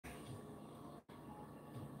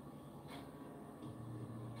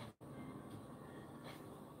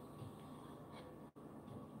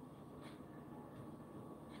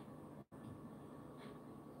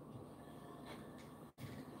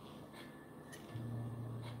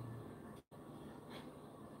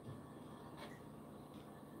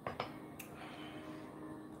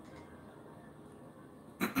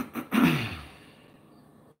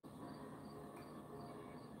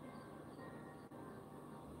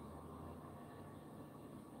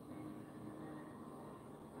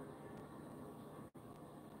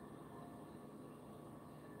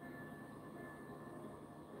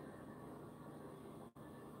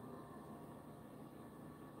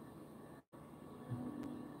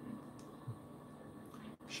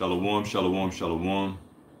Shalom, shalom, shalom.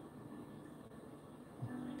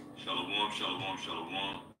 Shalom, shalom,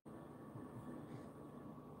 shalom.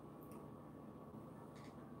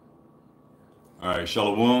 All right,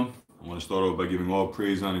 shalom. I want to start off by giving all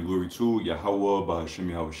praise, honor, and glory to Yahweh, Bahashim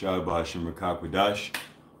Yahushua, Bahashim Rakakwadash.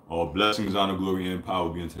 All blessings, honor, glory, and power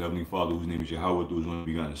be unto the Heavenly Father, whose name is Yahweh, through his only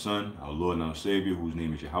begotten Son, our Lord and our Savior, whose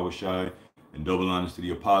name is Yahushua. And double honors to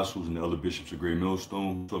the apostles and the other bishops of Great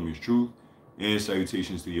Millstone, who taught me his truth. And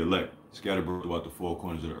salutations to the elect, scattered throughout the four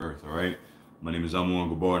corners of the earth, all right? My name is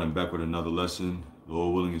Amon Gabar, and I'm back with another lesson.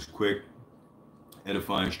 Lord willing is quick,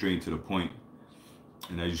 edifying, straight to the point.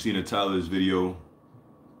 And as you see in the title of this video,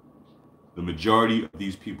 the majority of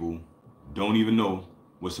these people don't even know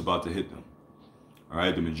what's about to hit them. All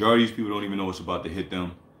right, the majority of these people don't even know what's about to hit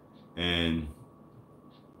them. And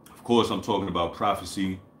of course, I'm talking about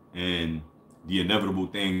prophecy and the inevitable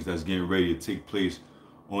things that's getting ready to take place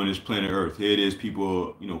on this planet Earth. Here it is,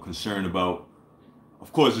 people, concerned about,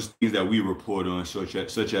 of course, it's things that we report on, such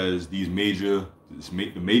as these the major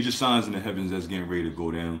signs in the heavens that's getting ready to go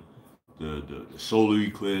down, the solar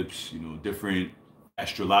eclipse, different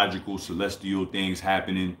astrological, celestial things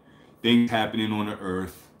happening on the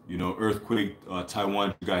Earth. Earthquake.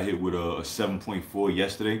 Taiwan got hit with a 7.4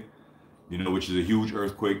 yesterday. Which is a huge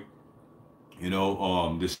earthquake.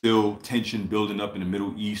 There's still tension building up in the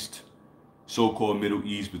Middle East, so-called Middle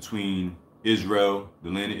East, between Israel, the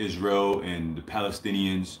land of Israel, and the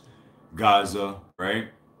Palestinians, Gaza, right?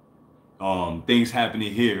 Things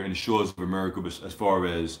happening here in the shores of America, but as far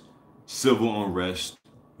as civil unrest,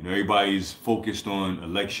 everybody's focused on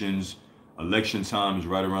elections. Election time is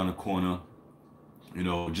right around the corner.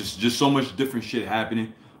 Just so much different shit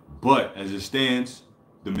happening. But as it stands,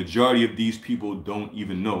 the majority of these people don't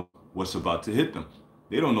even know what's about to hit them.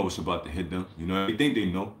 They don't know what's about to hit them. They think they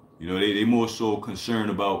know. They more so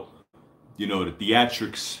concerned about, the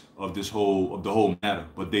theatrics of the whole matter,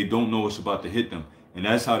 but they don't know what's about to hit them. And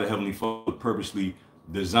that's how the Heavenly Father purposely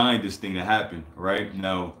designed this thing to happen. Right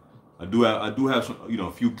now, I do have some,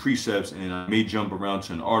 a few precepts, and I may jump around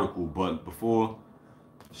to an article. But before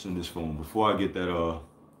I get that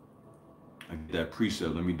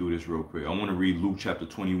precept, let me do this real quick. I want to read Luke chapter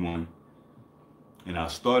 21, and I'll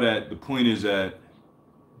start at the point is at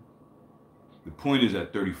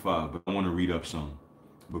 35, but I want to read up some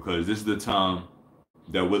because this is the time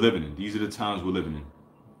that we're living in. These are the times we're living in.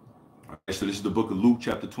 All right, so this is the book of Luke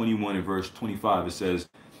chapter 21 and verse 25. It says,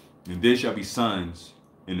 "And there shall be signs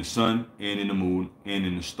in the sun and in the moon and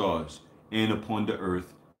in the stars, and upon the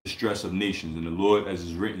earth distress of nations. And the Lord, as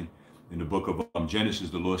is written in the book of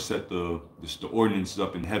Genesis, the Lord set the ordinances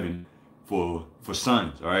up in heaven for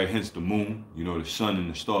signs." All right, hence the moon, the sun and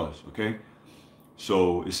the stars. Okay,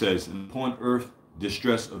 so it says, "And upon earth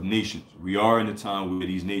distress of nations." We are in a time where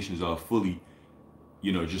these nations are fully,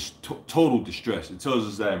 just total distress. It tells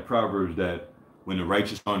us that in Proverbs that when the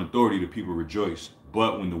righteous are in authority, the people rejoice,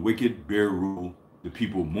 but when the wicked bear rule, the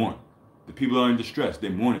people mourn. The people are in distress. They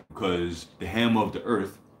mourn because the hammer of the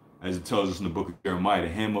earth, as it tells us in the book of Jeremiah, the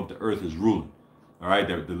hammer of the earth is ruling. All right,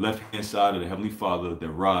 the left-hand side of the Heavenly Father, that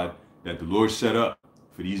rod that the Lord set up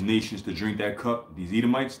for these nations to drink that cup, these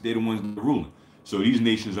Edomites, they're the ones that are ruling. So these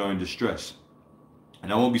nations are in distress.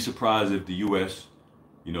 And I won't be surprised if the U.S.,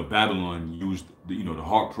 Babylon used the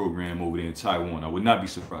HARP program over there in Taiwan. I would not be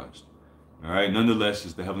surprised. All right, nonetheless,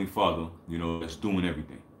 it's the Heavenly Father, that's doing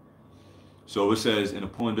everything. So it says, "And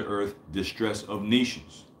upon the earth distress of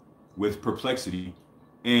nations with perplexity,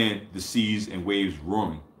 and the seas and waves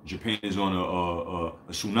roaring." Japan is on a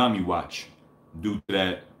tsunami watch due to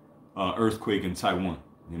that earthquake in Taiwan.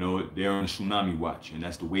 They're on a tsunami watch, and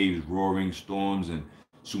that's the waves roaring, storms and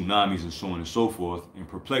tsunamis and so on and so forth. And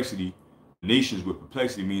perplexity, nations with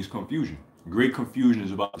perplexity means confusion. Great confusion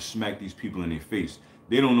is about to smack these people in their face.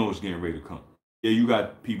 They don't know what's getting ready to come. Yeah, you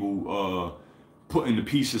got people putting the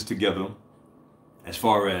pieces together as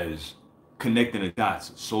far as connecting the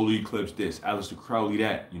dots. Solar eclipse this, Aleister Crowley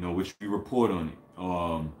that, which we report on it.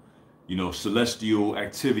 Celestial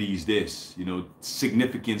activities this,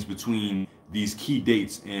 significance between these key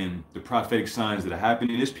dates and the prophetic signs that are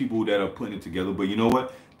happening. There's people that are putting it together, but you know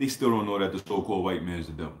what? They still don't know that the so-called white man is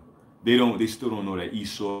the devil. They still don't know that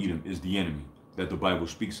Esau, Edom, is the enemy that the Bible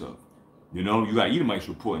speaks of. You got Edomites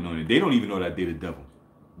reporting on it. They don't even know that they're the devil.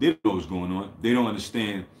 They don't know what's going on. They don't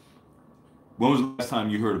understand. When was the last time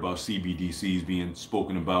you heard about CBDCs being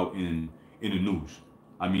spoken about in the news?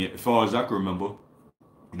 I mean, as far as I can remember,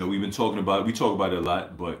 we talk about it a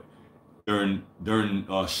lot, but during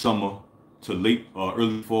summer to late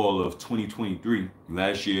early fall of 2023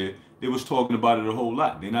 last year, they was talking about it a whole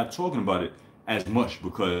lot. They're not talking about it as much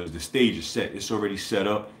because the stage is set. It's already set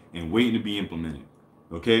up and waiting to be implemented.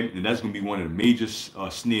 Okay, and that's going to be one of the major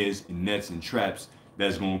snares and nets and traps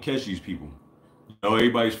that's going to catch these people. You know,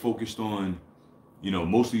 everybody's focused on, you know,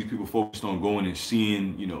 most of these people focused on going and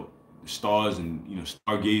seeing, you know, stars and, you know,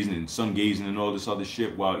 stargazing and sun gazing and all this other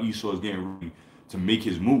shit, while Esau is getting ready to make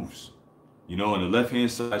his moves. You know, on the left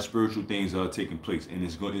hand side, spiritual things are taking place, and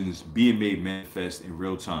it's being made manifest in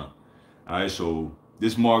real time. All right, so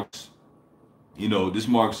this marks, you know, this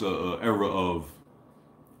marks a era of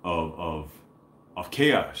of of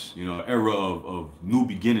chaos. You know, era of new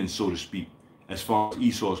beginnings, so to speak, as far as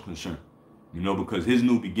Esau is concerned. You know, because his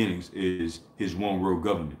new beginnings is his one world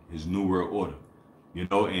government, his new world order. You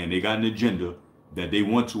know, and they got an agenda that they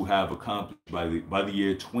want to have accomplished by the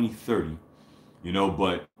year 2030. You know,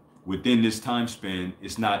 but within this time span,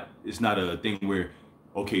 it's not a thing where,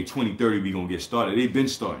 okay, 2030 we gonna get started. They've been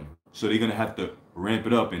starting, so they're gonna have to ramp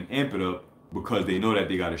it up and amp it up because they know that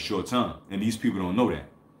they got a short time, and these people don't know that.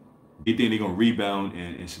 They think they're gonna rebound,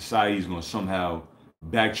 and society is gonna somehow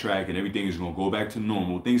backtrack, and everything is gonna go back to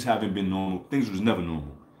normal. Things haven't been normal. Things was never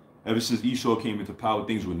normal. Ever since Esau came into power,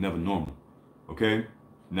 things were never normal. Okay,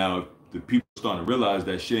 now the people starting to realize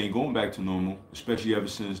that shit ain't going back to normal, especially ever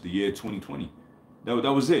since the year 2020. That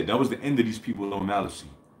was it. That was the end of these people's normalcy.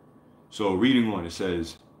 So reading on, it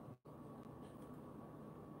says,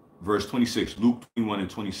 verse 26, Luke 21 and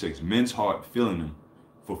 26, men's heart filling them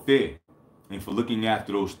for fear and for looking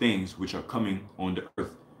after those things which are coming on the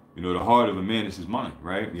earth. You know, the heart of a man is his mind,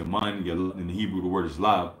 right? Your mind, in the Hebrew, the word is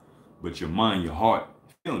lab, but your mind, your heart,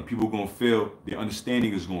 feeling. People are going to fail. Their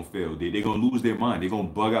understanding is going to fail. They're going to lose their mind. They're going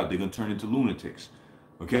to bug out. They're going to turn into lunatics.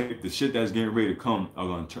 Okay? The shit that's getting ready to come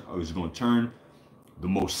is going to turn the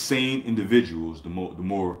most sane individuals, the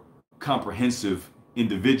more comprehensive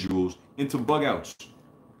individuals into bug outs.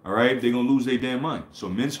 All right? They're going to lose their damn mind. So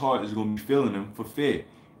men's heart is going to be filling them for fear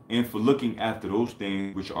and for looking after those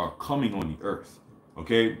things which are coming on the earth.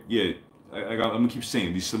 Okay? Yeah, I'm going to keep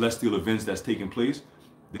saying these celestial events that's taking place,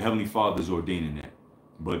 the Heavenly Father is ordaining that.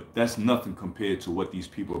 But that's nothing compared to what these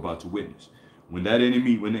people are about to witness. When the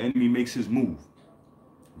enemy makes his move,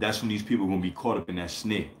 that's when these people are going to be caught up in that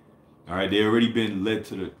snare. All right, they already been led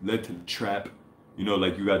to the trap. You know,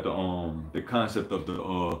 like you got the concept of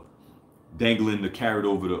the dangling the carrot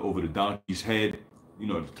over the donkey's head. You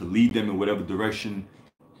know, to lead them in whatever direction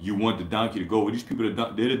you want the donkey to go. Well, these people,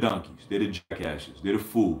 they're the donkeys, they're the jackasses, they're the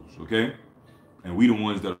fools. Okay, and we the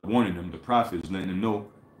ones that are warning them. The prophet is letting them know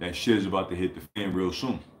that shit is about to hit the fan real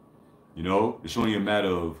soon. You know, it's not a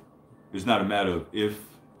matter of if,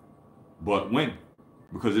 but when,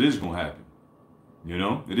 because it is gonna happen. You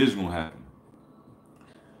know, it is gonna happen.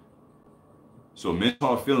 So men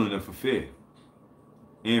are feeling them for fear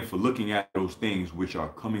and for looking at those things which are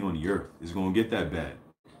coming on the earth. It's gonna get that bad.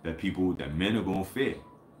 That men are gonna fear.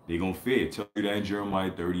 They're gonna fear. Tell you that in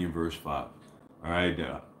Jeremiah 30 and verse 5. All right.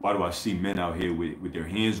 Why do I see men out here with their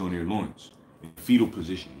hands on their loins in fetal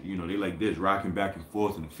position? You know, they like this, rocking back and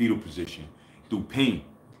forth in the fetal position through pain,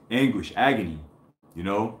 anguish, agony, you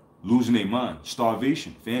know, losing their mind,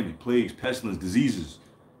 starvation, famine, plagues, pestilence, diseases,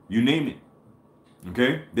 you name it.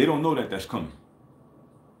 Okay? They don't know that that's coming.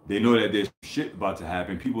 They know that there's shit about to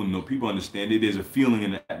happen. People understand it. There's a feeling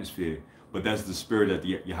in the atmosphere, but that's the spirit that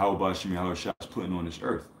the Yahweh Bashim Yahweh Shah is putting on this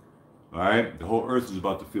earth. All right? The whole earth is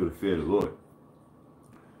about to feel the fear of the Lord.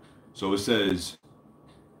 So it says,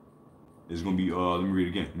 it's going to be, let me read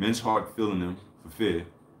it again. Men's heart filling them for fear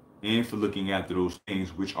and for looking after those things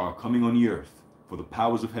which are coming on the earth. For the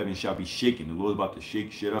powers of heaven shall be shaken. The Lord's about to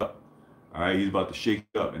shake shit up. All right, he's about to shake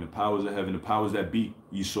it up. And the powers of heaven, the powers that be,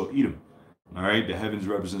 Esau, Edom. All right, the heavens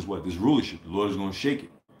represents what? This rulership. The Lord is going to shake it.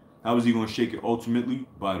 How is he going to shake it ultimately?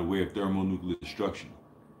 By the way of thermonuclear destruction.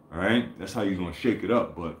 All right, that's how he's going to shake it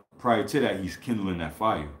up. But prior to that, he's kindling that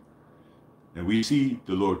fire. And we see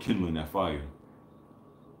the Lord kindling that fire.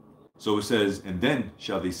 So it says, and then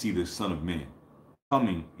shall they see the Son of Man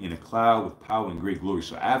coming in a cloud with power and great glory.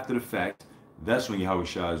 So after the fact, that's when Yahweh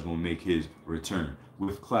Shah is going to make his return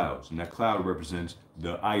with clouds. And that cloud represents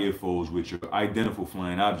the IFOs, which are identical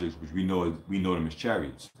flying objects, which we know them as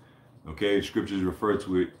chariots. Okay, scriptures refer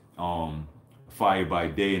to it fire by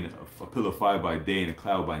day and a pillar of fire by day and a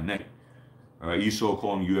cloud by night. All right, Esau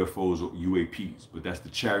call them UFOs or UAPs, but that's the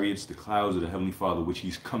chariots, the clouds of the Heavenly Father, which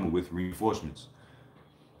he's coming with reinforcements.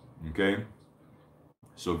 Okay,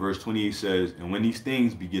 so verse 28 says, and when these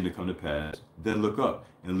things begin to come to pass, then look up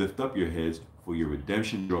and lift up your heads, for your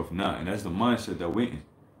redemption draweth nigh. And that's the mindset that we're in.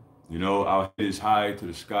 You know, our head is high to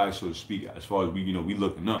the sky, so to speak, as far as we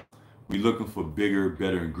looking up. We looking for bigger,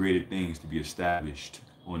 better, and greater things to be established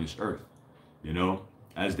on this earth. You know,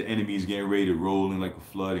 as the enemy is getting ready to roll in like a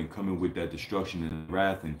flood and coming with that destruction and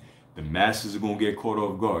wrath, and the masses are going to get caught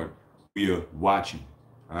off guard, we are watching.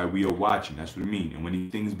 All right, we are watching. That's what it means. And when these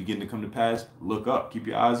things begin to come to pass, look up. Keep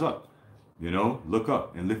your eyes up. Look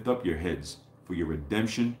up and lift up your heads, for your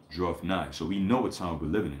redemption draweth nigh. So we know what time we're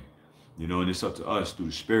living in. And it's up to us through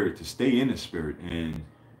the Spirit to stay in the Spirit and,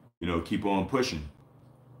 keep on pushing.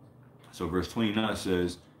 So verse 29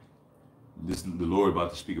 says, this the Lord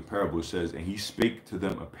about to speak a parable. It says, and he spake to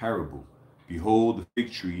them a parable. Behold the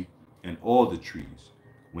fig tree and all the trees.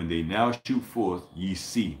 When they now shoot forth, ye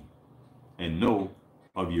see, and know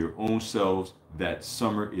of your own selves that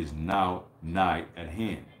summer is now nigh at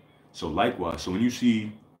hand. So likewise, so when you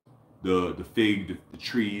see the fig, the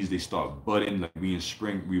trees, they start budding, like we in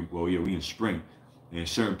spring. We in spring. And in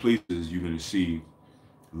certain places, you're gonna see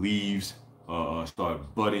leaves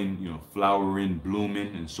start budding, flowering,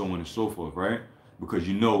 blooming, and so on and so forth, right? Because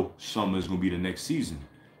summer is gonna be the next season.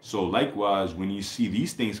 So likewise, when you see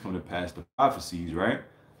these things come to pass, the prophecies, right?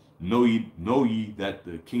 Know ye that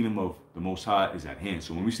the kingdom of the Most High is at hand.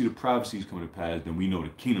 So when we see the prophecies coming to pass, then we know the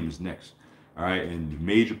kingdom is next. All right, and the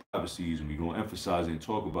major prophecies, and we're going to emphasize it and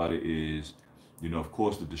talk about it, is, of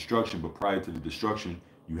course, the destruction. But prior to the destruction,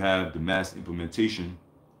 you have the mass implementation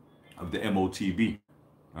of the MOTB,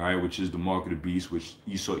 all right, which is the mark of the beast, which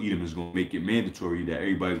Esau Edom is going to make it mandatory that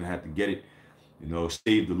everybody's going to have to get it,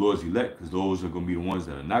 save the Lord's elect, because those are going to be the ones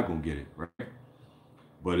that are not going to get it, right?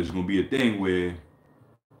 But it's going to be a thing where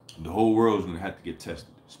the whole world is going to have to get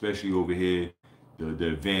tested, especially over here, the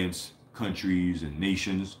advanced countries and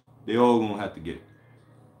nations. They all going to have to get it.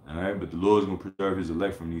 All right. But the Lord's going to preserve his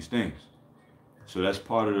elect from these things. So that's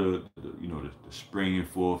part of the springing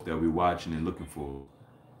forth that we're watching and looking for.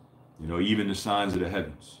 Even the signs of the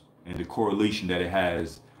heavens and the correlation that it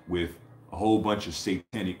has with a whole bunch of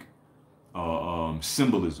satanic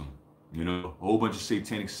symbolism. A whole bunch of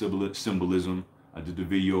satanic symbolism. I did the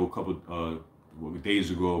video a couple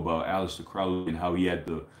days ago about Aleister Crowley and how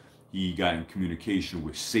he got in communication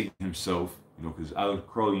with Satan himself. Because Aleister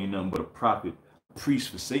Crowley ain't nothing but a prophet,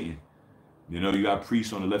 priest for Satan. You got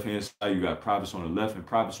priests on the left hand side, you got prophets on the left and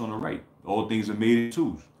prophets on the right. All things are made in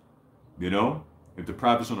twos. If the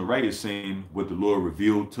prophets on the right is saying what the Lord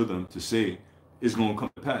revealed to them to say, it's going to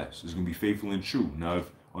come to pass. It's going to be faithful and true. Now,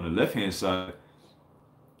 if on the left hand side,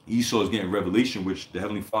 Esau is getting revelation, which the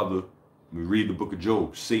Heavenly Father, we read the book of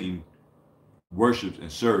Job, Satan worships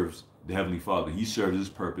and serves the Heavenly Father. He serves his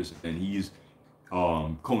purpose, and he's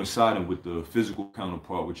coinciding with the physical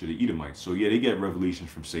counterpart, which are the Edomites. So yeah, they get revelations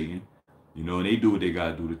from Satan, and they do what they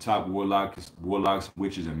gotta do. The top warlocks,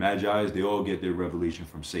 witches, and magi's, they all get their revelation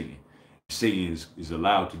from Satan. Satan is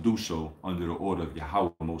allowed to do so under the order of Yahweh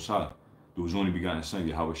Most High, through his only begotten Son,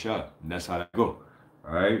 Yahweh Shah. And that's how that go.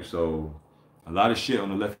 All right, so a lot of shit on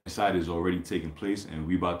the left hand side is already taking place, and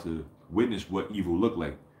we about to witness what evil look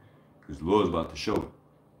like, because the Lord's about to show it.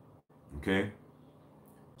 Okay,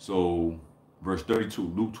 so verse 32,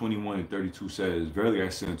 Luke 21 and 32 says, verily I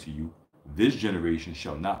say unto you, this generation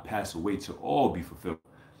shall not pass away till all be fulfilled.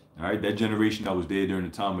 All right, that generation that was there during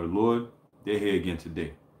the time of the Lord, they're here again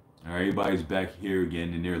today. All right, everybody's back here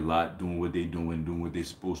again in their lot, doing what they're doing what they're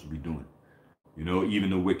supposed to be doing. Even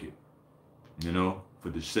the wicked, for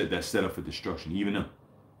that set up for destruction, even them.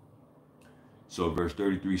 So verse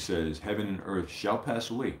 33 says, heaven and earth shall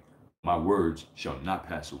pass away, my words shall not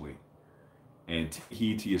pass away. And take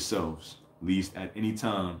heed to yourselves, lest at any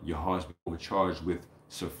time your hearts be overcharged with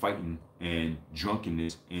surfeiting and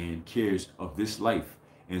drunkenness and cares of this life,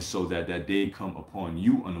 and so that day come upon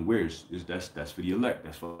you unawares. That's for the elect.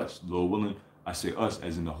 That's for us, Lord willing. I say us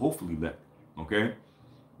as in the hopefully elect. Okay,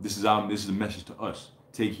 this is a message to us.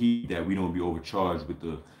 Take heed that we don't be overcharged with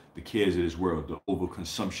the cares of this world, the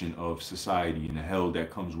overconsumption of society, and the hell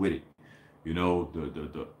that comes with it.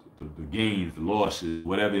 The gains, the losses,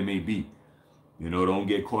 whatever it may be. Don't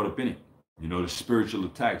get caught up in it. The spiritual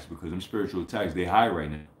attacks, because them spiritual attacks, they high right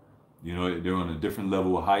now. They're on a different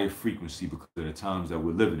level, a higher frequency because of the times that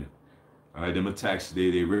we're living in. All right, them attacks, they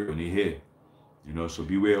real and they here. So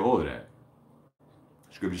beware of all of that.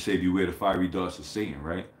 Scripture say, beware the fiery darts of Satan,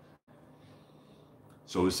 right?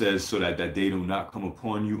 So it says, so that day do not come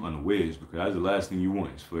upon you unawares, because that's the last thing you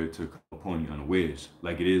want, is for it to come upon you unawares,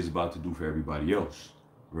 like it is about to do for everybody else.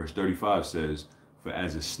 Verse 35 says, for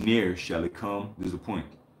as a snare shall it come, this is the point.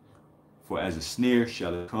 For as a snare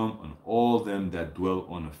shall it come on all them that dwell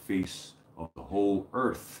on the face of the whole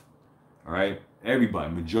earth. All right,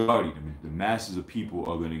 everybody, majority, the masses of people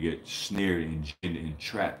are going to get snared and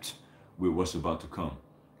trapped with what's about to come.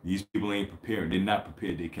 These people ain't prepared. They're not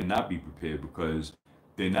prepared. They cannot be prepared because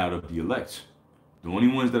they're not of the elect. The only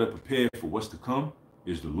ones that are prepared for what's to come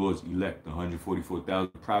is the Lord's elect, the 144,000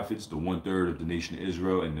 prophets, the 1/3 of the nation of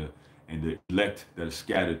Israel, and the elect that are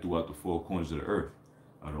scattered throughout the four corners of the earth.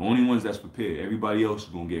 are the only ones that's prepared. Everybody else is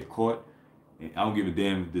gonna get caught. And I don't give a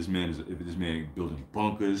damn if this man building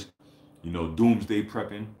bunkers, doomsday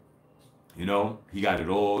prepping. He got it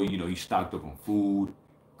all. He's stocked up on food,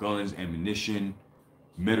 guns, ammunition,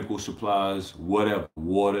 medical supplies, whatever,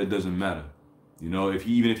 water. It doesn't matter.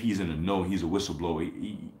 Even if he's in the know, he's a whistleblower.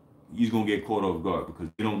 He's gonna get caught off guard because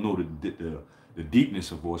they don't know the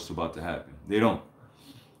deepness of what's about to happen. They don't.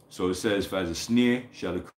 So it says, "For as a snare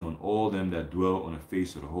shall it come on all them that dwell on the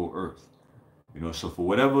face of the whole earth." So for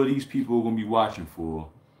whatever these people are gonna be watching for,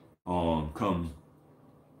 come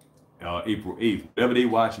April 8th, whatever they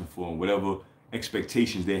watching for, whatever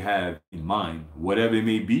expectations they have in mind, whatever it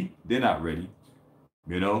may be, they're not ready.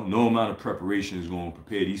 No amount of preparation is going to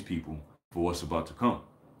prepare these people for what's about to come.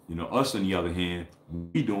 Us on the other hand,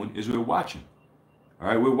 what we doing is we're watching. All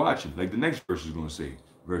right, we're watching. Like the next verse is going to say,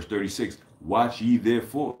 verse 36, "Watch ye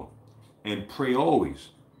therefore, and pray always."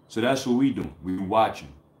 So that's what we doing. We watching.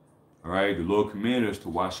 All right, the Lord commanded us to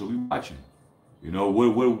watch, so we watching.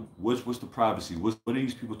 What's the prophecy? What are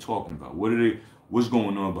these people talking about? What's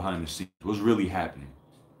going on behind the scenes? What's really happening?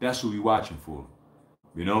 That's what we watching for.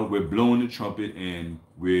 We're blowing the trumpet and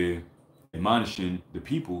we're admonishing the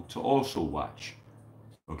people to also watch.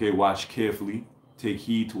 Okay, watch carefully, take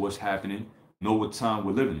heed to what's happening, know what time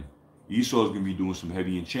we're living in. Esau's gonna be doing some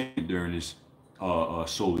heavy enchantment during this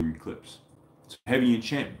solar eclipse. It's heavy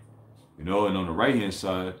enchantment, and on the right hand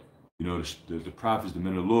side, the prophets, the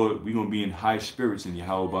men of the Lord, we're gonna be in high spirits in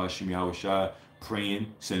Yahweh Bashim Yahweh Shai, praying,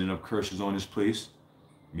 sending up curses on this place,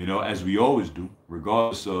 as we always do,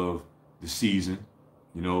 regardless of the season,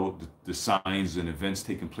 the signs and events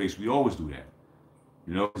taking place. We always do that.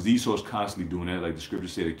 Because Esau's constantly doing that, like the scripture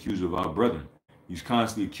said, accuser of our brethren. He's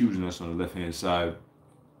constantly accusing us on the left-hand side,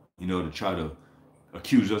 to try to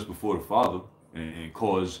accuse us before the Father and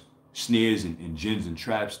cause snares and gins and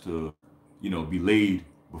traps to, be laid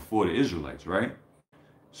before the Israelites, right?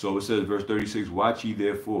 So it says, verse 36, "Watch ye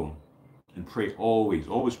therefore, and pray always,"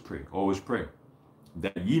 always pray,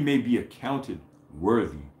 "that ye may be accounted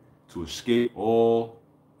worthy to escape all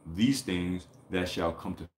these things that shall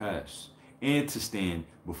come to pass, and to stand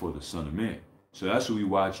before the Son of Man." So that's what we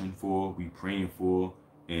watching for, we praying for,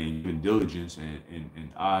 and in diligence and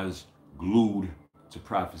eyes glued to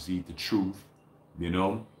prophecy, to truth,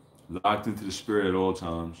 locked into the Spirit at all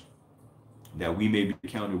times, that we may be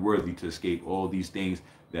accounted worthy to escape all these things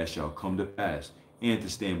that shall come to pass, and to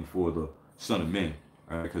stand before the Son of Man.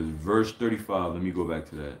 All right, because verse 35, let me go back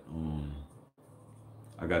to that.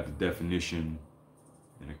 I got the definition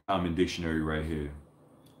in a common dictionary right here.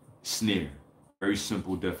 Snare, very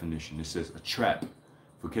simple definition. It says a trap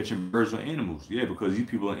for catching birds or animals. Yeah, because these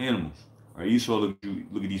people are animals. Right? Esau look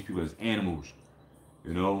at these people as animals.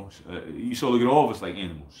 Esau look at all of us like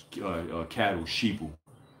animals, cattle, sheep.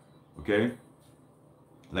 Okay,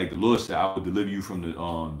 like the Lord said, "I will deliver you from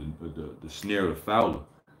the snare of the fowler."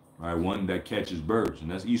 Right, one that catches birds, and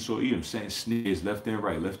that's Esau Edom, setting snares left and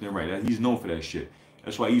right, He's known for that shit.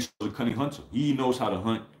 That's why Esau's a cunning hunter. He knows how to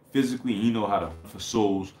hunt physically, and he knows how to hunt for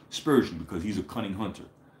souls spiritually, because he's a cunning hunter.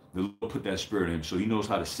 The Lord put that spirit in him, so he knows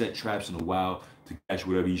how to set traps in the wild to catch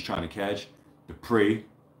whatever he's trying to catch, the prey.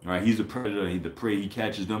 All right, he's a predator, and the prey, he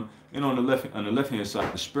catches them. And on the left hand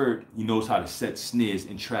side, the spirit, he knows how to set snares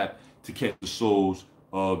and trap to catch the souls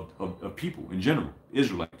of people in general,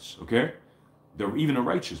 Israelites. Okay, they're even the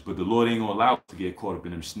righteous, but the Lord ain't gonna allow us to get caught up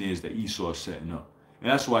in them snares that Esau is setting up, and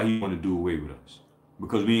that's why he want to do away with us,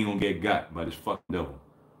 because we ain't gonna get got by this fucking devil.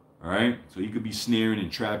 All right, so he could be snaring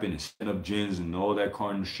and trapping and setting up gins and all that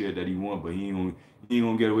carnal shit that he want, but he ain't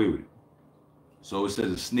gonna get away with it. So it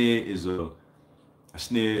says a snare is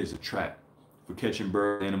a trap for catching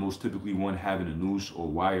bird animals, typically one having a noose or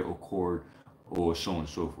wire or cord or so on and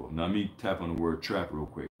so forth. Now let me tap on the word trap real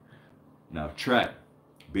quick. Now trap,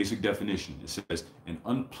 basic definition, it says an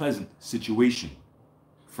unpleasant situation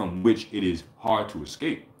from which it is hard to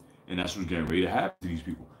escape. And that's what's getting ready to happen to these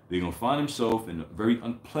people. They're going to find themselves in a very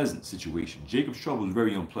unpleasant situation. Jacob's trouble is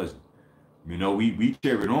very unpleasant. We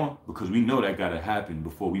cheer it on because we know that got to happen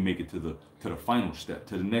before we make it to the final step,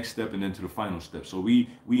 to the next step, and then to the final step. So we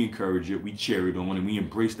encourage it, we cheer it on, and we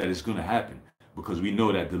embrace that it's going to happen, because we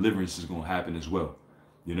know that deliverance is going to happen as well.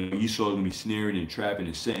 Esau's going to be snaring and trapping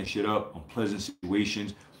and setting shit up, unpleasant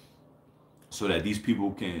situations, so that these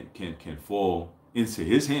people can fall into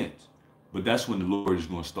his hands. But that's when the Lord is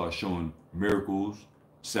going to start showing miracles,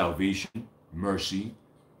 salvation, mercy,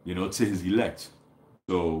 to his elect.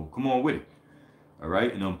 So come on with it. All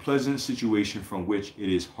right, an unpleasant situation from which it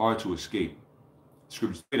is hard to escape.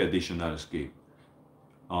 Scriptures say that they shall not escape.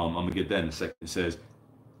 I'm gonna get that in a second. It says,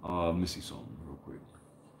 let me see something real quick.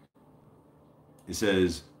 It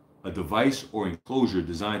says, a device or enclosure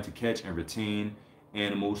designed to catch and retain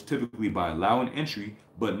animals, typically by allowing entry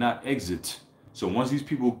but not exit. So once these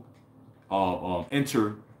people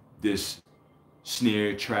enter this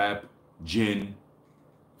snare, trap, gin,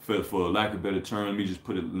 for lack of a better term, let me just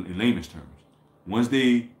put it in layman's terms. Once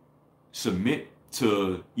they submit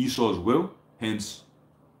to Esau's will, hence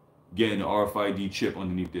getting the RFID chip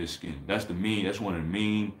underneath their skin. That's one of the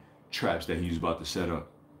main traps that he's about to set up.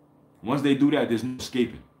 Once they do that, there's no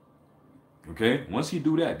escaping. Okay? Once he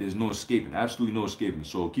do that, there's no escaping. Absolutely no escaping.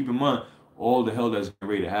 So keep in mind, all the hell that's getting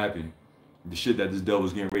ready to happen, the shit that this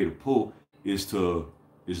devil's getting ready to pull is the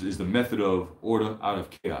method of order out of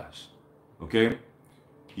chaos. Okay?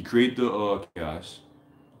 He create the chaos,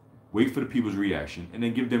 wait for the people's reaction, and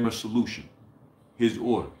then give them a solution. His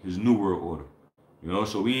order, his new world order. You know,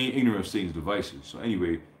 so we ain't ignorant of Satan's devices. So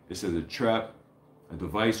anyway, it says a trap, a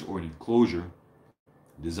device, or an enclosure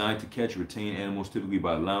designed to catch or retain animals, typically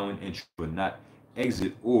by allowing entry but not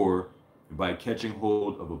exit, or by catching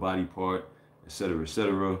hold of a body part, etc.,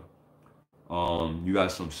 etc. You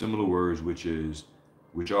got some similar words, which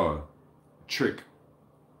are trick,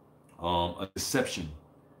 a deception,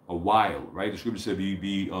 a wile, right? The scripture said,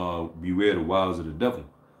 beware the wiles of the devil,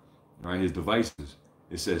 right? His devices.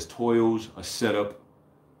 It says toils, a setup,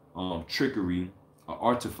 trickery, an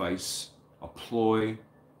artifice, a ploy,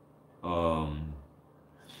 what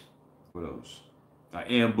else? An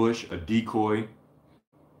ambush, a decoy.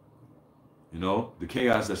 You know, the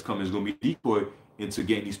chaos that's coming is going to be a decoy into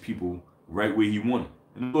getting these people right where he wanted.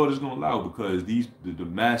 And the Lord is going to allow, because the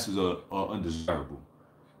masses are undesirable.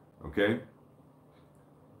 Okay?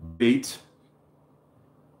 Bait.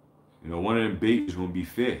 You know, one of them bait is going to be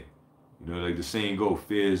fear. You know, like the saying go,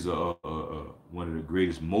 fear is one of the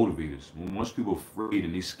greatest motivators. Once people are afraid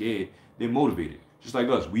and they're scared, they're motivated. Just like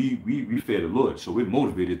us, we fear the Lord. So we're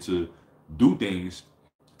motivated to do things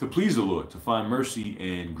to please the Lord, to find mercy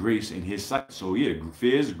and grace in his sight. So yeah,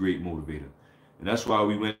 fear is a great motivator. And that's why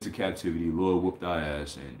we went into captivity. The Lord whooped our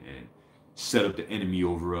ass and set up the enemy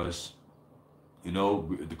over us. You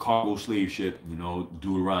know, the cargo slave ship, you know,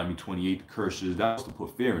 Deuteronomy 28, the curses, that was to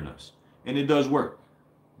put fear in us. And it does work.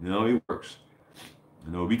 You know, it works.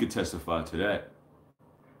 You know, we could testify to that.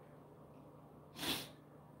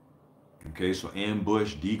 Okay, so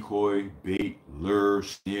ambush, decoy, bait, lure,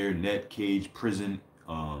 snare, net, cage, prison,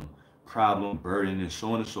 problem, burden, and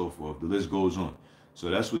so on and so forth. The list goes on. So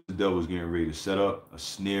that's what the devil is getting ready to set up, a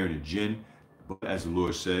snare and a gin. But as the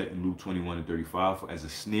Lord said in Luke 21 and 35, for as a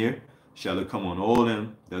snare shall it come on all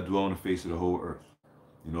them that dwell on the face of the whole earth.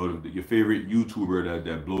 You know, your favorite YouTuber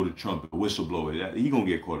that blow the trumpet, the whistleblower, he gonna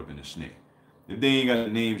get caught up in the snare. If they ain't got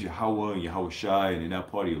the names Yahweh and Yahweh Shai and in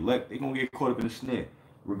that party elect, they gonna get caught up in the snare,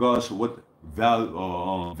 regardless of what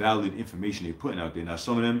valid information they're putting out there. Now,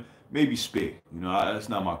 some of them may be spared. You know, that's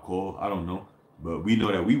not my call. I don't know. But we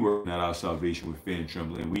know that we work out our salvation with fear and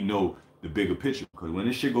trembling. And we know the bigger picture. Because when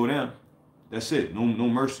this shit go down, that's it. No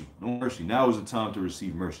mercy. No mercy. Now is the time to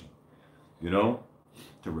receive mercy. You know?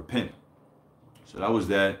 To repent. So that was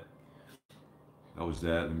that.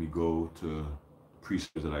 Let me go to the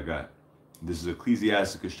precepts that I got. This is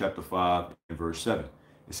Ecclesiasticus chapter 5 and verse 7.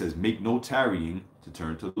 It says, make no tarrying to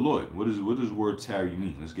turn to the Lord. What does the word tarry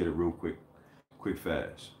mean? Let's get it real quick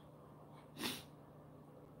fast.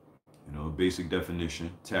 You know, basic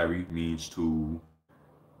definition. Tarry means to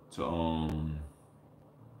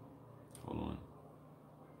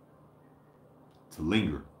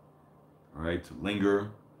linger. All right, to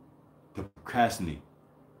linger, to procrastinate,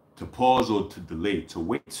 to pause or to delay, to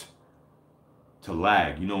wait, to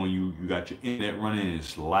lag. You know, when you got your internet running and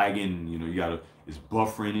it's lagging, you know, it's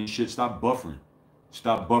buffering and shit. Stop buffering.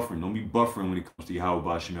 Stop buffering. Don't be buffering when it comes to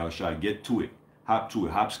Yahweh Shem Yahushua. Get to it. Hop to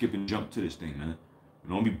it. Hop, skip, and jump to this thing, man. You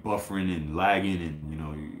don't be buffering and lagging, and you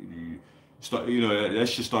know, you start. You know, that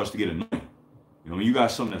shit starts to get annoying. You know, when you got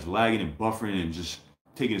something that's lagging and buffering and just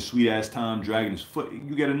taking a sweet ass time, dragging his foot,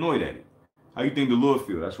 you get annoyed at it. How you think the Lord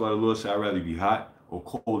feel? That's why the Lord said, I'd rather be hot or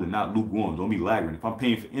cold and not lukewarm. Don't be lagging. If I'm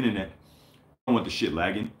paying for internet, I don't want the shit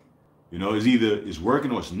lagging. You know, it's either it's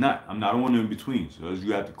working or it's not. I don't want to in between. So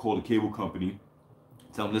you have to call the cable company,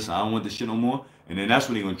 tell them, listen, I don't want this shit no more. And then that's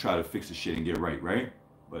when they're gonna try to fix the shit and get right?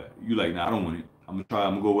 But you like, nah, I don't want it. I'm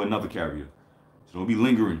gonna go with another carrier. So don't be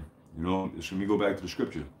lingering. You know, it's when we go back to the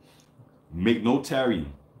scripture. Make no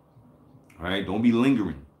tarrying. All right, don't be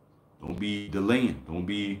lingering. Don't be delaying. Don't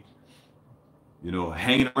be, you know,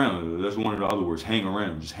 hanging around. That's one of the other words. Hang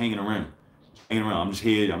around. Just hanging around. Just hanging around. I'm just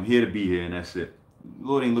here. I'm here to be here, and that's it. The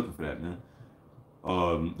Lord ain't looking for that, man.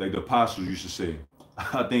 Like the apostles used to say.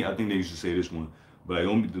 I think they used to say this one. But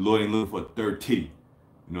like, the Lord ain't looking for a third titty.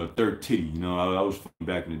 You know, a third titty. You know, I was fucking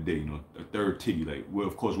back in the day. You know, a third titty. Like, well,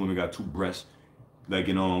 of course, women got two breasts. Like,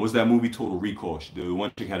 you know, what's that movie, Total Recall? The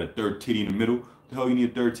one chick had a third titty in the middle. What the hell you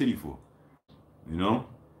need a third titty for? You know,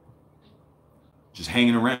 just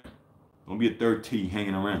hanging around. Don't be a third titty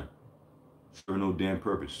hanging around. Serve no damn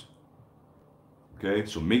purpose. Okay,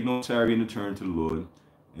 so make no tarry in the turn to the Lord,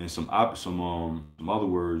 and some other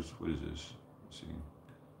words. What is this? Let's see.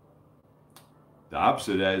 The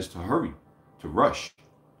opposite of that is to hurry, to rush.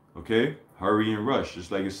 Okay, hurry and rush.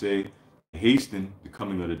 Just like it say, hasten the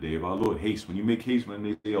coming of the day of our Lord. Haste. When you make haste, when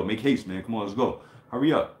they say, "Oh, make haste, man! Come on, let's go.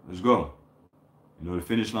 Hurry up, let's go." You know, the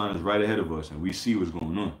finish line is right ahead of us, and we see what's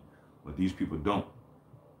going on, but these people don't.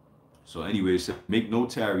 So anyway, it said, make no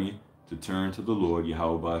tarry to turn to the Lord,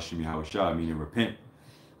 Yahweh Ba'ashem Yahweh Shah, meaning repent.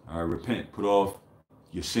 All right, repent. Put off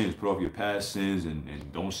your sins, put off your past sins,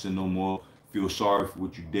 and don't sin no more. Feel sorry for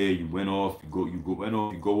what you did. You went off, you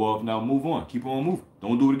go off. Now move on. Keep on moving.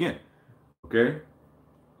 Don't do it again. Okay?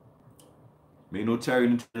 Make no tarry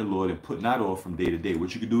to turn to the Lord, and put not off from day to day.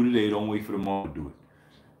 What you can do today, don't wait for tomorrow to do it.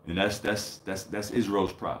 And that's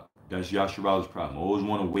Israel's problem. That's Yasharal's problem. Always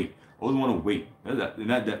want to wait. Always want to wait.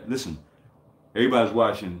 Listen, everybody's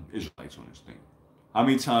watching Israelites on this thing. How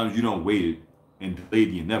many times you don't waited and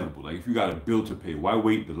delayed the inevitable? Like if you got a bill to pay, why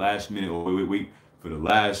wait the last minute or wait for the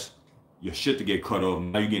last your shit to get cut off?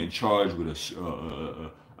 Now you're getting charged with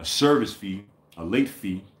a service fee, a late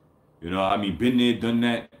fee. You know, I mean, been there, done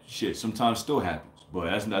that. Shit, sometimes still happens, but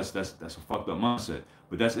that's a fucked up mindset.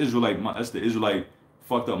 But that's the Israelite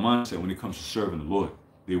fucked up mindset when it comes to serving the Lord.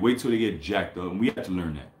 They wait till they get jacked up, and we have to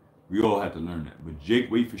learn that. We all have to learn that. But Jake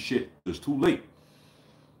wait for shit. It's too late.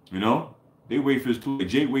 You know, they wait for it's too late.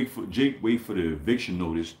 Jake wait for the eviction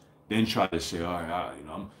notice, then try to say, all right, you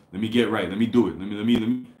know, let me get right. Let me do it. Let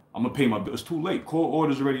me. I'm gonna pay my bill. It's too late. Court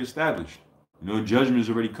order's already established. You know, judgment is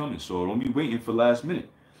already coming. So don't be waiting for last minute,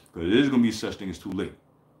 because there is gonna be such thing as too late.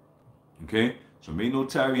 Okay. So make no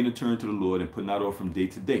tarry in the turn to the Lord, and put not off from day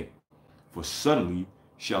to day, for suddenly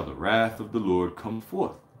shall the wrath of the Lord come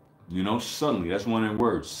forth. You know, suddenly, that's one of the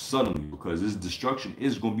words, suddenly, because this destruction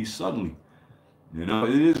is going to be suddenly. You know,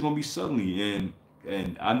 it is going to be suddenly.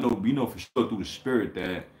 And I know, we know for sure through the Spirit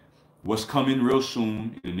that what's coming real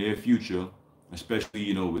soon in the near future, especially,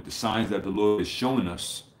 you know, with the signs that the Lord is showing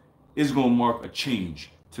us, is going to mark a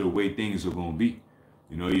change to the way things are going to be.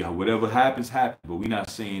 You know, yeah, whatever happens, happens. But we're not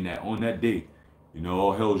saying that on that day, you know,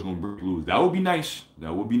 all hell is going to break loose. That would be nice.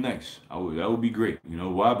 That would be nice. That would be great. You know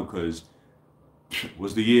why? Because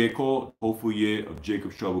what's the year called? Hopeful year of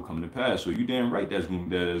Jacob's trouble coming to pass. So you damn right that's going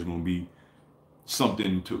to be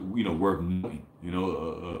something to, you know, worth knowing. You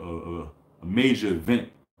know, a major event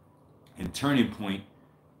and turning point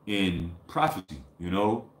in prophecy. You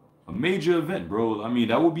know, a major event, bro. I mean,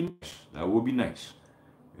 that would be nice. That would be nice.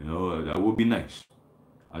 You know, that would be nice.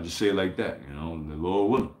 I just say it like that. You know, the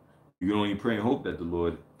Lord willing. You can only pray and hope that the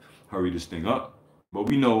Lord hurry this thing up. But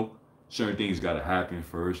we know certain things got to happen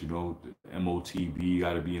first. You know, the MOTB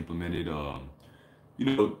got to be implemented. You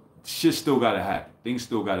know, shit still got to happen. Things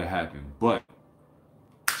still got to happen. But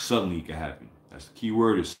suddenly it can happen. That's the key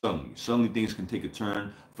word, is suddenly. Suddenly things can take a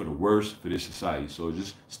turn for the worse for this society. So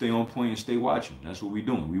just stay on point and stay watching. That's what we're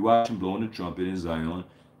doing. We watching, blowing the trumpet in Zion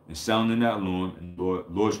and sounding that alarm in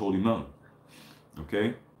Lord's holy mountain.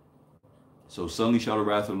 Okay? So suddenly shall the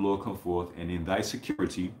wrath of the Lord come forth, and in thy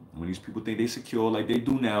security, when these people think they secure like they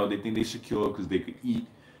do now, they think they secure because they could eat,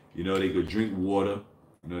 you know, they could drink water,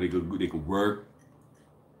 you know, they could work,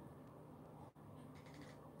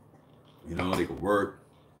 you know, they could work,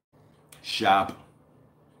 shop,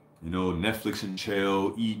 you know, Netflix and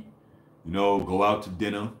chill, eat, you know, go out to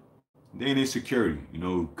dinner. They ain't in security, you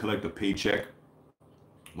know, collect a paycheck.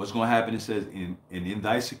 What's going to happen? It says, in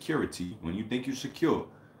thy security, when you think you're secure,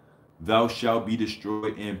 thou shalt be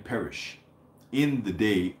destroyed and perish in the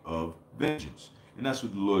day of vengeance. And that's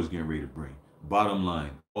what the Lord is getting ready to bring. Bottom line,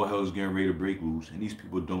 all hell is getting ready to break loose, and these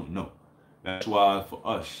people don't know. That's why for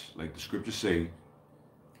us, like the scriptures say,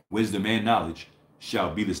 wisdom and knowledge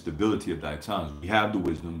shall be the stability of thy times. We have the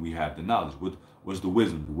wisdom, we have the knowledge. What's the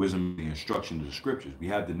wisdom? The wisdom is the instruction of the scriptures. We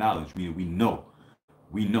have the knowledge, meaning we know.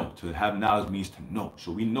 We know. To have knowledge means to know.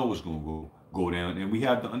 So we know what's going to go down, and we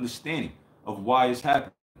have the understanding of why it's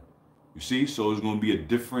happening. You see, so it's going to be a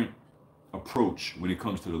different approach when it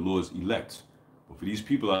comes to the Lord's elect. But for these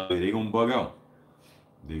people out there, they're going to bug out.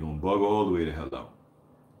 They're going to bug all the way the hell out.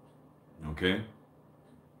 Okay?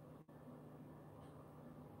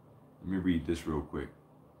 Let me read this real quick.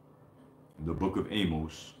 In the book of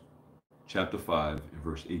Amos, chapter 5, and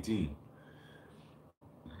verse 18.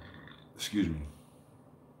 Excuse me.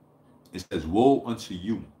 It says, woe unto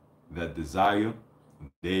you that desire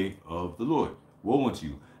the day of the Lord. Woe unto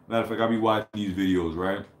you. Matter of fact, I be watching these videos,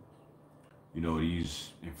 right? You know,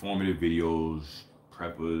 these informative videos,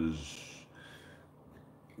 preppers,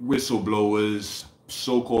 whistleblowers,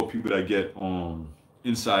 so-called people that get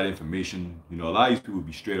inside information. You know, a lot of these people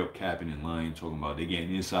be straight up capping and lying, talking about they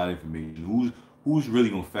getting inside information. Who's really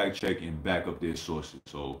gonna fact check and back up their sources?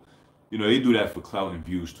 So, you know, they do that for clout and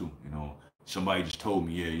views too. You know, somebody just told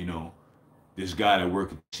me, yeah, you know, this guy that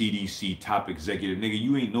worked at CDC, top executive, nigga,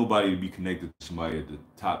 you ain't nobody to be connected to somebody at the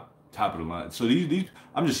top of the line. So these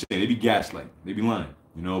I'm just saying, they be gaslighting, they be lying,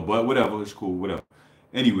 you know, but whatever, it's cool, whatever.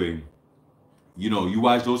 Anyway, you know, you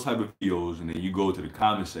watch those type of videos and then you go to the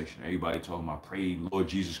comment section, everybody talking about pray Lord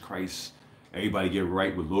Jesus Christ, everybody get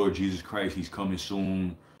right with Lord Jesus Christ, he's coming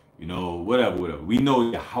soon, you know, whatever. We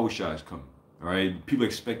know Yahushua is coming, all right? People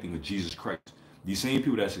expecting a Jesus Christ. These same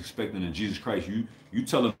people that's expecting a Jesus Christ, you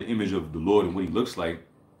tell them the image of the Lord and what he looks like,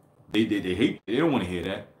 they hate, they don't want to hear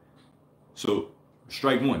that. So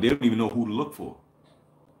strike one, they don't even know who to look for.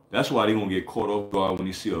 That's why they're gonna get caught off guard when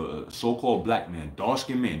they see a so-called black man,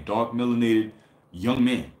 dark-skinned man, dark melanated young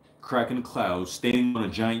man, cracking the clouds, standing on a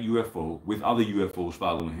giant UFO with other UFOs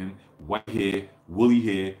following him, white hair, woolly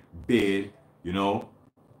hair, beard, you know,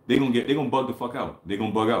 they're gonna bug the fuck out. They're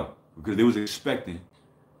gonna bug out because they was expecting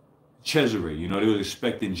Cesare, you know, they was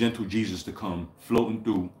expecting gentle Jesus to come floating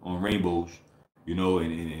through on rainbows, you know,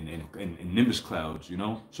 and nimbus clouds, you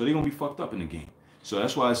know. So they're gonna be fucked up in the game. So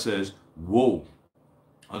that's why it says, woe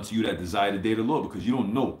unto you that desire the day of the Lord, because you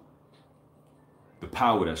don't know the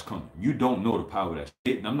power that's coming. You don't know the power that's,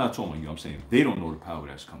 I'm not talking you, I'm saying they don't know the power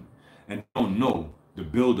that's coming. And they don't know the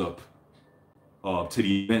buildup to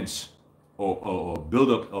the events or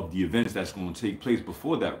buildup of the events that's going to take place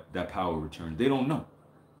before that power returns. They don't know.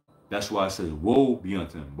 That's why it says, woe be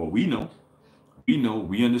unto them. But we know,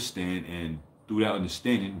 we understand, and through that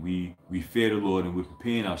understanding, we fear the Lord and we're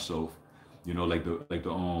preparing ourselves, you know, like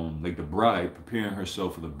the bride preparing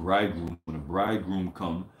herself for the bridegroom. When the bridegroom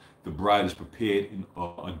come, the bride is prepared and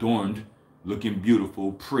adorned, looking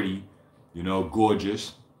beautiful, pretty, you know,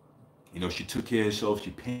 gorgeous. You know, she took care of herself,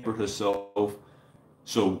 she pampered herself.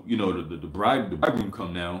 So, you know, the bridegroom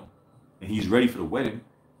come now, and he's ready for the wedding.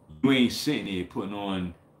 You ain't sitting there putting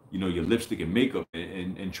on, you know, your lipstick and makeup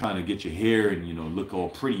and trying to get your hair and, you know, look all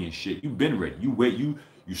pretty and shit. You've been ready. You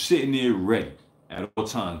sitting there ready at all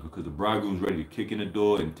times, because the bridegroom's ready to kick in the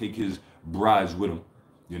door and take his brides with him.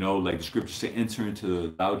 You know, like the scripture say, enter into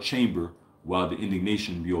the loud chamber while the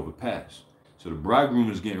indignation be overpassed. So the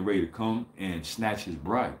bridegroom is getting ready to come and snatch his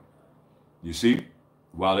bride. You see?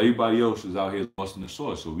 While everybody else is out here lost in the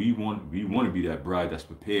sauce. So we want to be that bride that's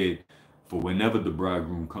prepared for whenever the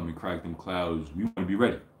bridegroom come and crack them clouds. We want to be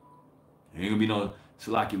ready. There ain't gonna be no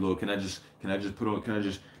Salaki, Lord. Can I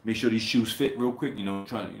just make sure these shoes fit real quick? You know,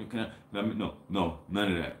 no,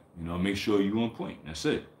 none of that. You know, make sure you on point. That's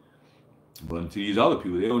it. But to these other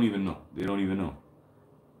people, they don't even know. They don't even know.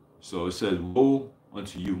 So it says, woe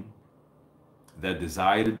unto you that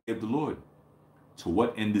desire the day of the Lord. To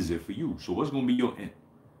what end is it for you? So what's gonna be your end?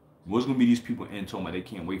 What's gonna be these people end talking about they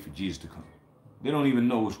can't wait for Jesus to come? They don't even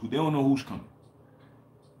know they don't know who's coming.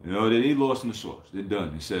 You know, they lost in the source. They're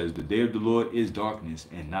done. It says the day of the Lord is darkness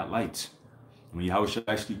and not light. When Yahweh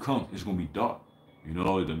actually come, it's going to be dark. You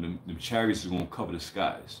know, the chariots is going to cover the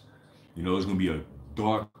skies. You know, it's going to be a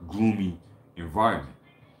dark, gloomy environment.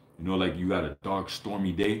 You know, like you got a dark,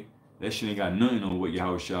 stormy day. That shit ain't got nothing on what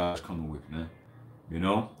Yahweh is coming with, man. You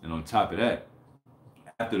know? And on top of that,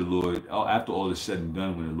 after all is said and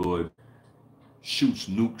done, when the Lord shoots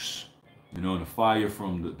nukes, you know, and the fire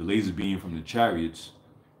from the laser beam from the chariots,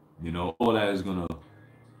 you know, all that is gonna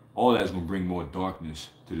bring more darkness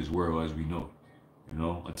to this world as we know it, you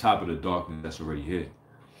know, on top of the darkness that's already here.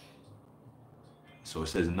 So it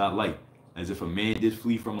says, not light, as if a man did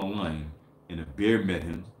flee from a lion, and a bear met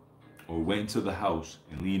him, or went into the house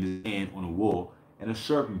and leaned his hand on a wall, and a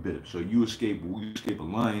serpent bit him. So you escape a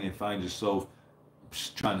lion and find yourself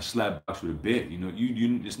trying to slap box with a bear. You know,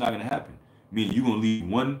 it's not gonna happen. Meaning you're gonna leave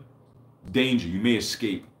one danger. You may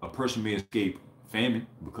escape. A person may escape famine,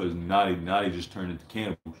 because now they just turned into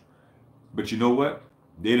cannibals. But you know what?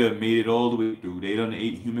 They done made it all the way through. They done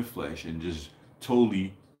ate human flesh and just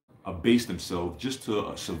totally abased themselves just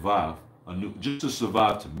to survive,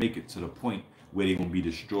 to make it to the point where they're gonna be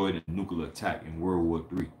destroyed in a nuclear attack in World War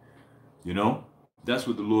III. You know, that's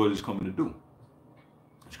what the Lord is coming to do.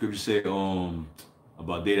 Scripture say,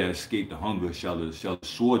 about they that escape the hunger shall the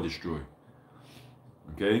sword destroy.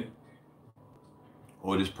 Okay.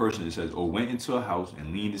 Or this person, it says, or went into a house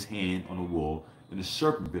and leaned his hand on the wall, and the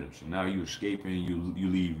serpent bit him. So now you escaping, you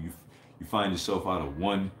leave, you find yourself out of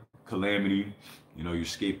one calamity. You know, you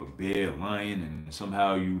escape a bear, a lion, and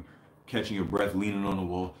somehow you catching your breath, leaning on the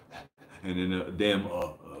wall, and then a damn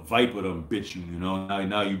viper done bit you. You know,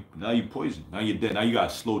 now you poisoned. Now you're dead. Now you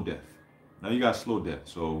got slow death. Now you got slow death.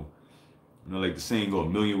 So, you know, like the saying go, a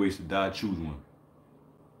million ways to die, choose one.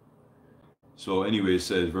 So anyway, it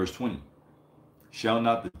says, verse 20. Shall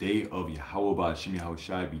not the day of Yahweh Ba'ashim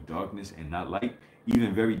Yahushai be darkness and not light,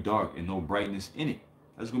 even very dark and no brightness in it?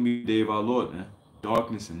 That's going to be the day of our Lord, man.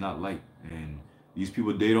 Darkness and not light. And these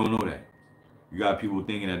people, they don't know that. You got people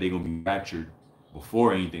thinking that they're going to be raptured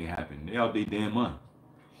before anything happened. They out their damn mind.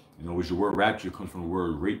 You know, which the word rapture comes from the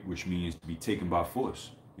word rape, which means to be taken by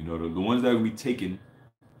force. You know, the ones that are going to be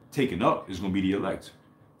taken up is going to be the elect.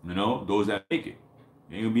 You know, those that make it.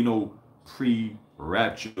 There ain't going to be no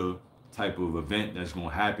pre-rapture type of event that's going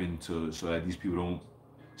to happen so that these people don't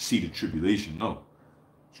see the tribulation. No.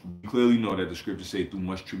 We clearly know that the scriptures say through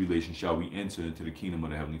much tribulation shall we enter into the kingdom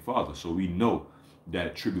of the Heavenly Father. So we know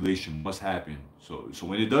that tribulation must happen. So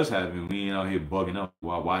when it does happen, we ain't out here bugging out.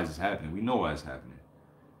 Why is this happening? We know why it's happening.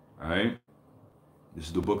 All right. This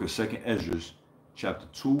is the book of 2nd Ezra, chapter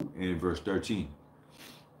 2 and verse 13.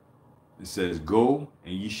 It says, go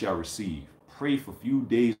and ye shall receive. Pray for few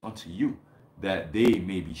days unto you, that they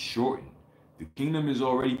may be shortened. The kingdom is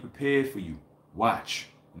already prepared for you. Watch.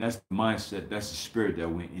 And that's the mindset. That's the spirit that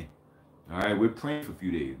went in. All right. We're praying for a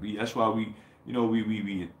few days. That's why we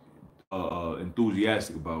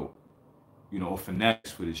enthusiastic about, you know,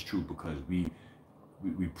 fanatics for this truth, because we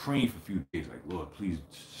praying for a few days, like, Lord, please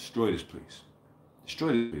destroy this place.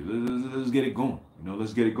 Destroy this place. Let's get it going. You know,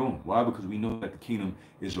 let's get it going. Why? Because we know that the kingdom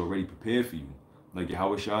is already prepared for you. Like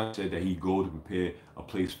Yahweh Shai said that he go to prepare a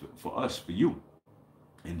place for us, for you.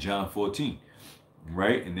 In John 14.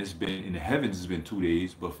 Right? And it's been, in the heavens, it's been 2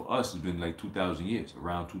 days, but for us, it's been like 2,000 years,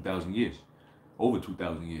 around 2,000 years, over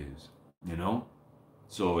 2,000 years, you know?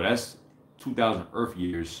 So that's 2,000 earth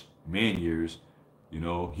years, man years, you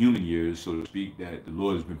know, human years, so to speak, that the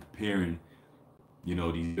Lord has been preparing, you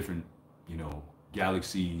know, these different, you know,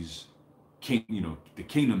 galaxies, you know, the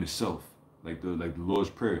kingdom itself, like the Lord's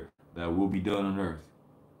prayer, that will be done on earth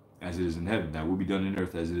as it is in heaven, that will be done in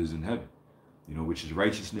earth as it is in heaven, you know, which is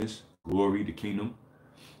righteousness, glory, the kingdom.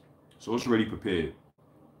 So it's already prepared.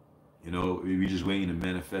 You know, we just waiting to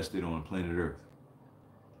manifest it on planet Earth.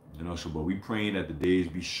 You know, so but we praying that the days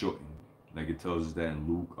be shortened, like it tells us that in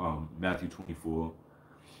Luke, Matthew 24,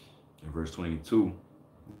 and verse 22.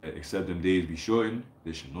 Except them days be shortened,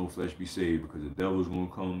 there shall no flesh be saved, because the devil is going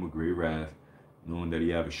to come with great wrath, knowing that he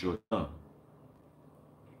have a short tongue.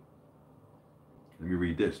 Let me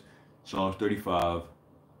read this. Psalms 35,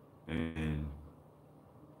 and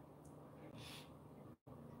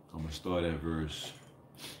I'm going to start at verse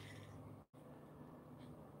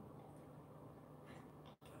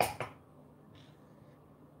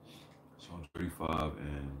 35,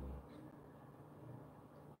 and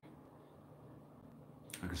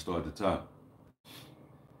I can start at the top.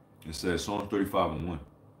 It says, Psalm 35 and 1.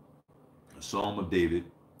 A psalm of David.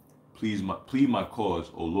 Plead my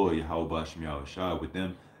cause, O Lord, Yahweh Ba'ashim Yahushai, with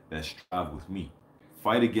them that strive with me.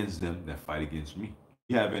 Fight against them that fight against me.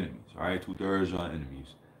 We have enemies, all right? 2/3 are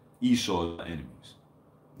enemies. Esau is our enemies.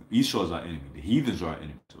 Esau is our enemy. The heathens are our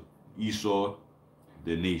enemies. So Esau,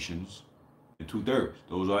 the nations, and 2/3.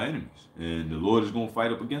 Those are our enemies. And the Lord is going to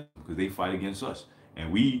fight up against them because they fight against us.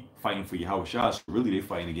 And we fighting for Yahweh Shai. So really, they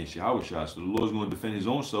fighting against Yahweh Shai. So the Lord's going to defend his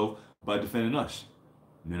own self by defending us.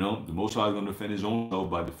 You know, the Most High is going to defend his own self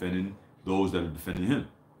by defending those that are defending him.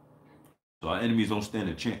 So our enemies don't stand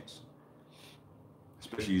a chance.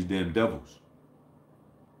 Especially these damn devils.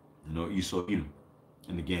 You know, Esau, Edom,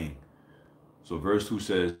 and the gang. So verse 2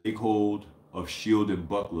 says, take hold of shield and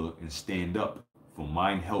buckler and stand up for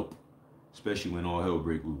mine help, especially when all hell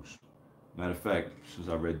break loose. Matter of fact, since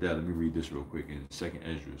I read that, let me read this real quick in 2nd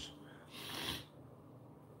Ezra.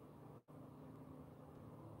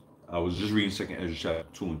 I was just reading 2nd Ezra chapter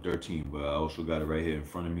 2 and 13, but I also got it right here in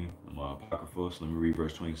front of me in my apocrypha. So let me read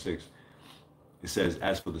verse 26. It says,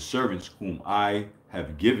 as for the servants whom I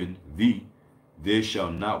have given thee, there shall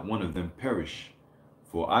not one of them perish,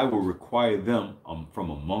 for I will require them from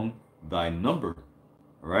among thy number.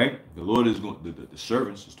 All right? The Lord is going, the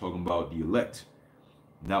servants is talking about the elect.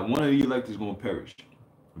 Not one of the elect is going to perish.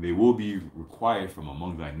 They will be required from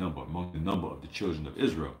among thy number, among the number of the children of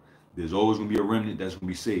Israel. There's always going to be a remnant that's going to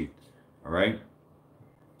be saved. All right?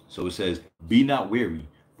 So it says, be not weary,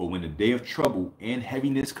 for when the day of trouble and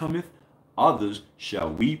heaviness cometh, others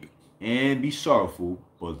shall weep and be sorrowful,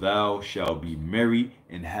 but thou shalt be merry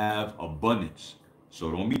and have abundance.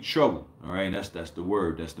 So don't be troubled. All right? That's the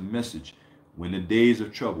word. That's the message. When the days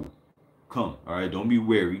of trouble come, all right? Don't be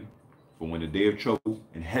weary, for when the day of trouble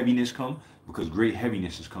and heaviness come, because great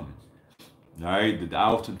heaviness is coming. All right, the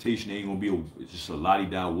hour of temptation ain't gonna be it's just a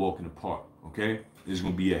lottie-die walk in the park. Okay, it's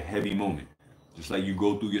gonna be a heavy moment. Just like you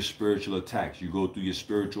go through your spiritual attacks, you go through your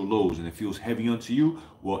spiritual lows, and it feels heavy unto you.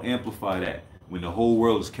 Well, amplify that when the whole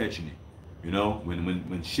world is catching it. You know,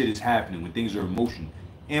 when shit is happening, when things are in motion,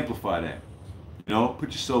 amplify that. You know,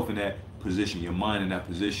 put yourself in that position, your mind in that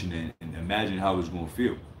position, and imagine how it's gonna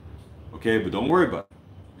feel. Okay, but don't worry about it.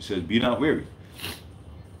 It says, "Be not weary."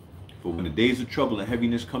 For when the days of trouble and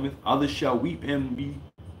heaviness cometh, others shall weep and be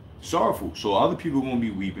sorrowful. So other people are gonna be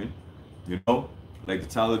weeping, you know, like the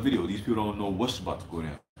Tyler video. These people don't know what's about to go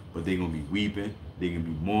down, but they're gonna be weeping, they're gonna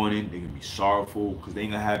be mourning, they're gonna be sorrowful because they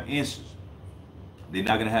ain't gonna have answers. They're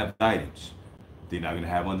not gonna have guidance. They're not gonna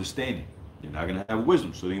have understanding. They're not gonna have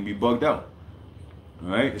wisdom, so they're gonna be bugged out. All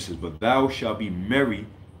right, it says, "But thou shalt be merry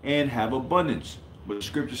and have abundance." But the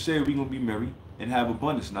scriptures say we're gonna be merry and have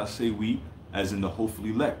abundance, not say we as in the hopefully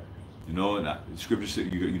elect. You know, and the scripture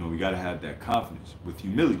said, you know, we got to have that confidence with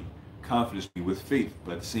humility, confidence with faith,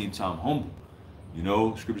 but at the same time humble. You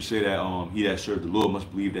know, scripture say that he that served the Lord must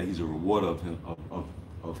believe that he's a rewarder of him,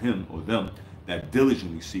 of him or them that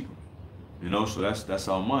diligently seek him. You know, so that's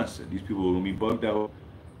our mindset. These people are gonna be bugged out,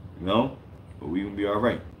 you know, but we gonna be all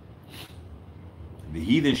right. The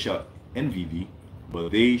heathen shall envy thee, but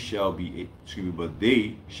they shall be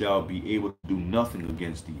able to do nothing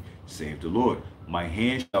against thee, saith the Lord. My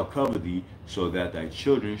hand shall cover thee, so that thy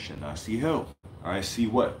children shall not see hell. All right, see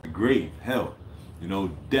what? The grave, hell, you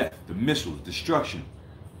know, death, the missiles, destruction.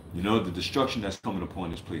 You know, the destruction that's coming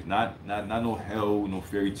upon this place. Not no hell, no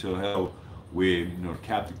fairy tale hell, where you know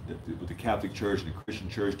the Catholic Church and the Christian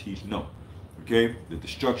Church teach. No, okay, the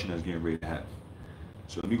destruction that's getting ready to happen.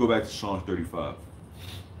 So let me go back to Psalms 35.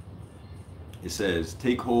 It says,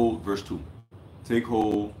 "Take hold," verse 2. "Take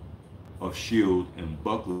hold of shield and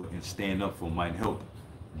buckler and stand up for mine help.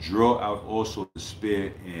 Draw out also the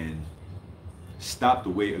spear and stop the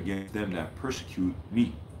way against them that persecute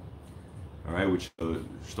me." All right, which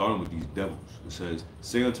starting with these devils. It says,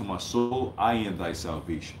 "Say unto my soul, I am thy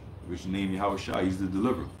salvation," which name Yahushua, he's the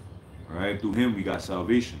deliverer. All right, through him we got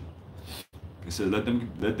salvation. It says, let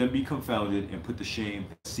them be confounded and put to shame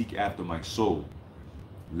that seek after my soul.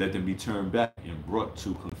 Let them be turned back and brought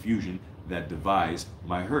to confusion that devise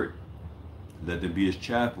my hurt. Let them be as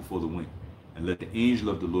chaff before the wind, and let the angel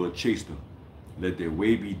of the Lord chase them. Let their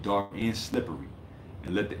way be dark and slippery.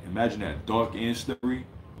 And imagine that, dark and slippery.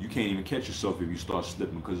 You can't even catch yourself if you start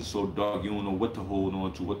slipping because it's so dark. You don't know what to hold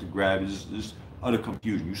on to, what to grab. It's utter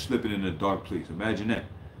confusion. You're slipping in a dark place. Imagine that.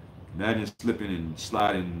 Imagine slipping and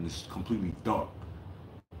sliding and it's completely dark.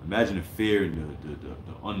 Imagine the fear and the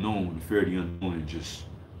unknown, the fear of the unknown, and just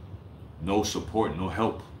no support, no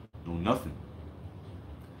help, no nothing.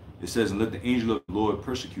 It says, "And let the angel of the Lord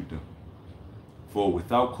persecute them. For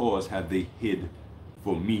without cause have they hid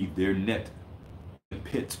for me their net in the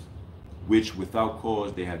pit, which without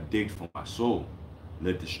cause they have digged for my soul.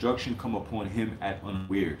 Let destruction come upon him at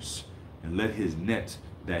unawares, and let his net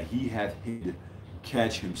that he hath hid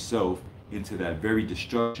catch himself into that very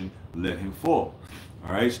destruction, let him fall."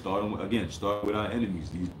 All right, start with our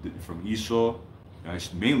enemies. These from Esau,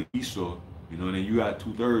 mainly Esau, you know, and then you got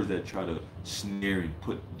 2/3 that try to snare and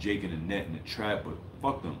put Jake in the net in the trap, but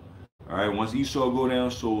fuck them. All right, once Esau go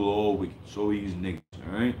down, so will all wicked. So these niggas.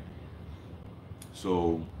 All right,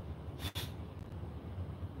 so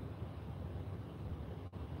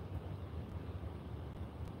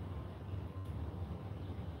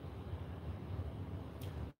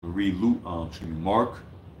read Mark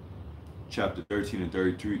chapter 13 and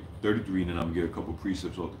 33, and then I'm gonna get a couple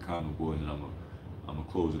precepts off the comment board, and then I'm gonna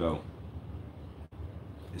close it out.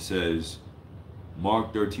 It says,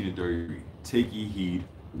 Mark 13 and 33, "Take ye heed,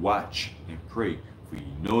 watch and pray, for ye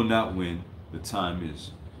know not when the time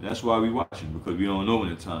is." And that's why we watching, because we don't know when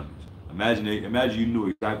the time is. Imagine you knew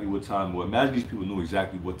exactly what time. Well, imagine these people knew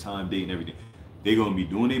exactly what time, date, and everything. They're gonna be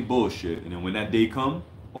doing their bullshit, and then when that day come,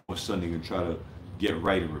 all of a sudden they're gonna try to get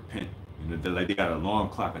right and repent. You know, they're like they got an alarm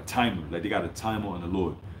clock, a timer, like they got a timer on the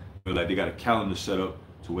Lord. But like they got a calendar set up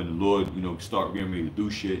to when the Lord, you know, start getting ready to do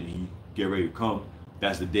shit and he get ready to come.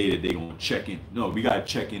 That's the day that they gonna check in. No, we gotta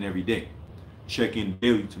check in every day. Check in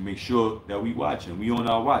daily to make sure that we watching. We on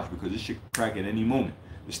our watch because this shit can crack at any moment.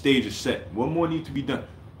 The stage is set. What more needs to be done?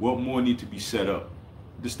 What more needs to be set up?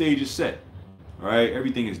 The stage is set. All right,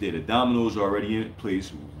 everything is there. The dominoes are already in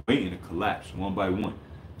place, waiting to collapse one by one.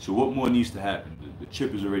 So what more needs to happen? The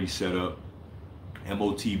chip is already set up.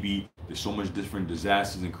 MOTB. There's so much different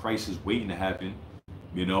disasters and crises waiting to happen.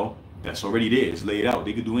 You know, that's already there. It's laid out.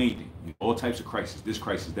 They could do anything. You know, all types of crises. This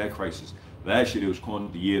crisis, that crisis. Last year, they was calling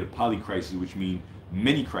it the year of the poly crisis, which means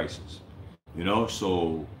many crises. You know,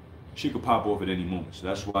 so Shit could pop off at any moment. So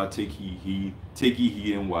that's why I take heed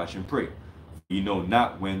and watch and pray. You know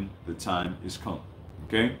not when the time is come.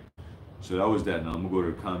 Okay? So that was that. Now I'm gonna go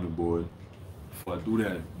to the comment board. Before I do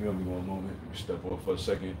that, bear with me one moment. Let me step off for a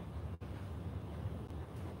second.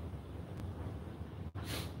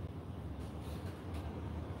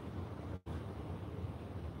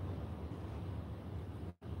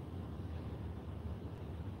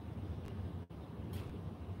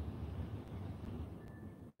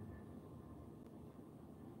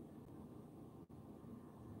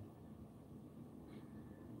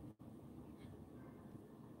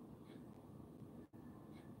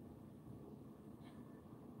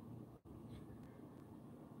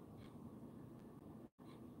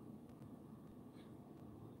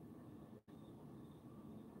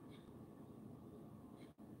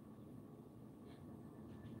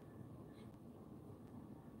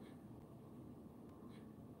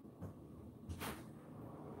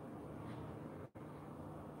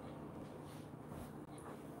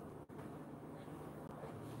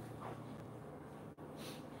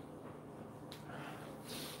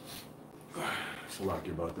 So lucky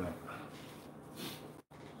about that.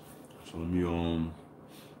 So let me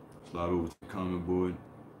slide over to the comment board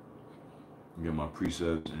and get my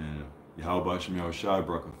precepts, and Yahweh Shem Shai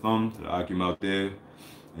Brakathum to the Akim out there,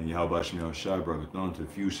 and Yahweh Shem Shai Brakathum to the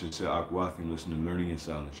few sincere Akwathim listening, learning in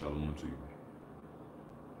silence. Shalom to you.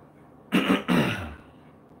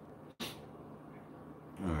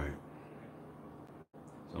 All right.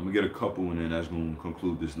 So I'm gonna get a couple, and then that's gonna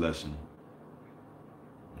conclude this lesson.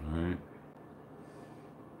 All right.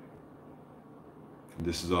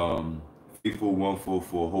 This is Faithful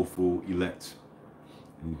 144, Hopeful Elect.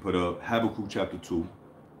 And you put up Habakkuk chapter 2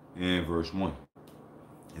 and verse 1.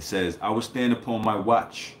 It says, I will stand upon my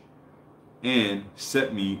watch and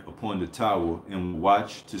set me upon the tower and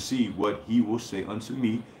watch to see what he will say unto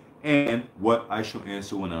me and what I shall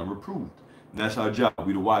answer when I'm reproved. And that's our job.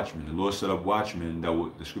 We the watchmen. The Lord set up watchmen that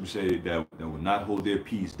would, the scripture say that would not hold their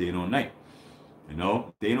peace day nor night. You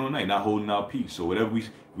know, day nor night, not holding our peace. So whatever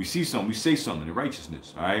we see something, we say something in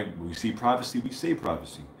righteousness. All right. When we see prophecy, we say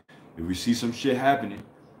prophecy. If we see some shit happening,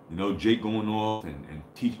 you know, Jake going off and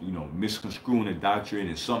teach, you know, misconstruing the doctrine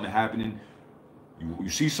and something happening, you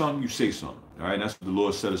see something, you say something. All right. That's what the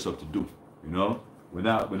Lord set us up to do. You know, we're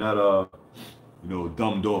not you know,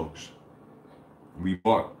 dumb dogs. We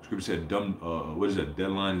bark. Scripture said dumb, what is that?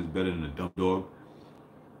 Deadline is better than a dumb dog.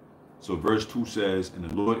 So verse 2 says, and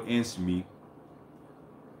the Lord answered me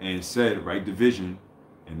and said, write the vision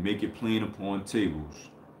and make it plain upon tables,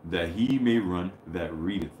 that he may run that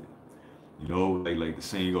readeth it. You know, like the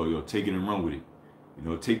saying, yo, take it and run with it. You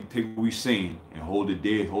know, take what we saying and hold it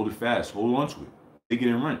dead, hold it fast, hold on to it. Take it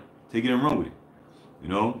and run. Take it and run with it. You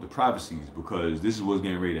know, the prophecies, because this is what's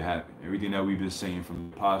getting ready to happen. Everything that we've been saying from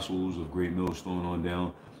the apostles of Great Millstone on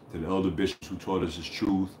down to the elder bishops who taught us this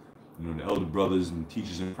truth, you know, the elder brothers and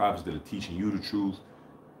teachers and prophets that are teaching you the truth.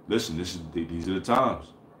 Listen, these are the times.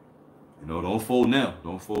 You know, don't fold now.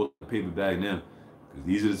 Don't fold the paper bag now. Because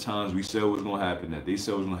these are the times we said what's going to happen, that they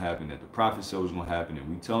said was going to happen, that the prophet said was going to happen, and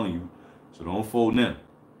we telling you. So don't fold now.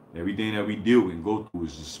 Everything that we deal with and go through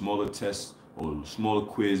is a smaller test or a smaller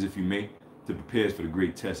quiz, if you may, to prepare us for the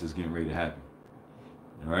great test that's getting ready to happen.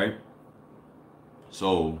 All right?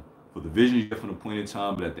 So, for the vision is yet from the appointed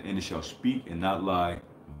time, but at the end it shall speak and not lie.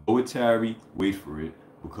 Though it tarry, wait for it,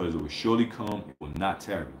 because it will surely come, it will not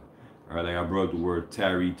tarry. All right, like I brought the word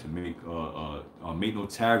tarry to make no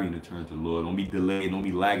tarrying to turn to the Lord. Don't be delayed, don't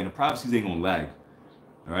be lagging. The prophecies ain't gonna lag.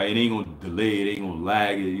 All right, it ain't gonna delay, it ain't gonna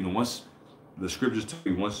lag. You know, once the scriptures tell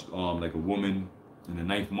you, once like a woman in the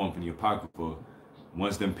 9th month in the Apocrypha,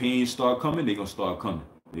 once them pains start coming, they gonna start coming.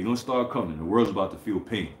 They gonna start coming. The world's about to feel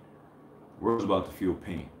pain. The world's about to feel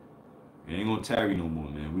pain. It ain't gonna tarry no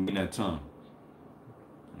more, man. We in that time.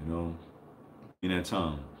 You know, in that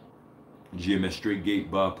time. GMS Straight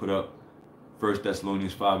Gate Bob put up 1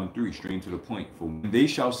 Thessalonians 5:3, straight to the point. For when they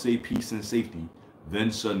shall say peace and safety,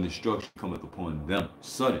 then sudden destruction cometh upon them.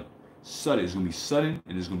 Sudden. Sudden. It's going to be sudden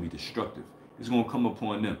and it's going to be destructive. It's going to come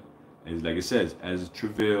upon them. And like it says, as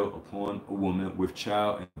travail upon a woman with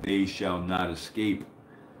child, and they shall not escape.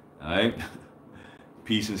 All right?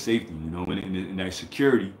 Peace and safety. You know, in that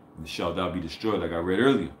security, shall thou be destroyed, like I read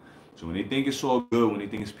earlier. So when they think it's all good, when they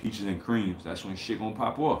think it's peaches and creams, that's when shit going to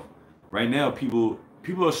pop off. Right now, people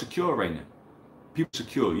are secure right now. People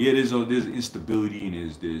secure. Yeah, there's instability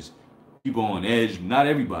and there's people on edge. Not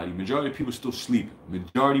everybody. Majority of people still sleeping.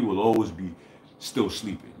 Majority will always be still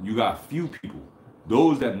sleeping. You got few people.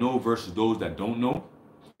 Those that know versus those that don't know.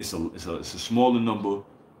 It's a smaller number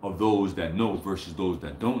of those that know versus those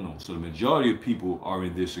that don't know. So the majority of people are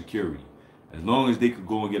in their security. As long as they could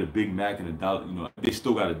go and get a Big Mac and a dollar, you know, they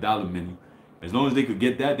still got a dollar menu. As long as they could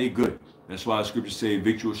get that, they good. That's why the scriptures say,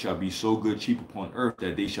 victuals shall be so good, cheap upon earth,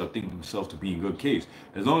 that they shall think themselves to be in good case.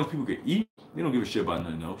 As long as people can eat, they don't give a shit about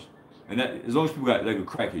nothing else. And that, as long as people got like a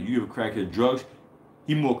crackhead, you give a crackhead drugs,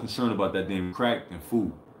 he more concerned about that damn crack than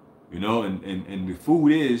food. You know, and the food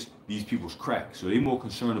is these people's crack. So they more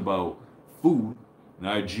concerned about food,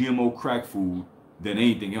 not GMO crack food, than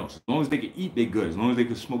anything else. As long as they can eat, they good. As long as they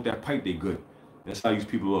can smoke that pipe, they good. That's how these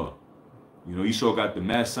people are. You know, Esau got the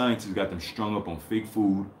mad scientists, got them strung up on fake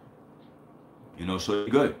food. You know, so they're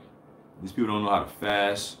good. These people don't know how to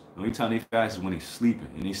fast. The only time they fast is when they sleeping,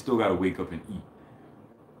 and they still gotta wake up and eat.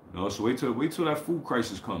 You know, so wait till that food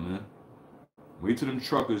crisis come, man. Wait till them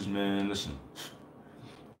truckers, man. Listen,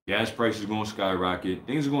 gas prices gonna skyrocket.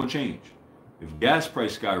 Things are gonna change. If gas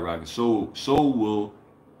price skyrockets, so will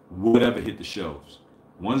whatever hit the shelves.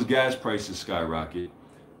 Once gas prices skyrocket,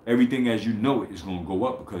 everything as you know it is gonna go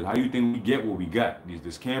up, because how do you think we get what we got?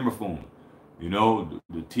 This camera phone, you know,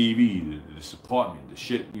 the TV, this apartment, the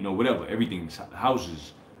shit, you know, whatever, everything,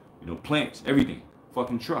 houses, you know, plants, everything,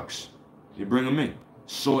 fucking trucks, they bring them in,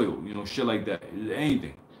 soil, you know, shit like that,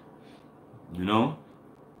 anything, you know.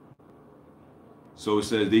 So it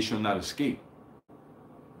says they shall not escape.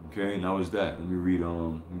 Okay, now is that. Let me read.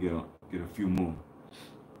 Get a few more.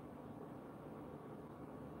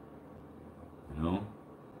 You know,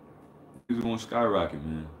 things are gonna skyrocket,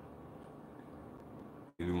 man.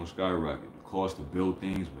 Things are gonna skyrocket. The cost to build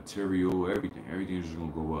things, material, everything is just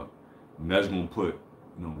gonna go up, and that's gonna put,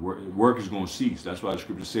 you know, work is gonna cease. That's why the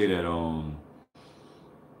scriptures say that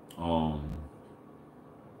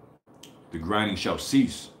the grinding shall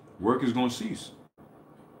cease. Work is gonna cease.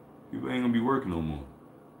 People ain't gonna be working no more.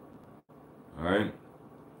 All right,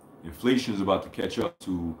 inflation is about to catch up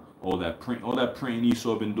to all that printing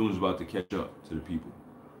Esau been doing is about to catch up to the people.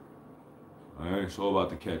 All right, it's all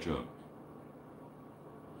about to catch up.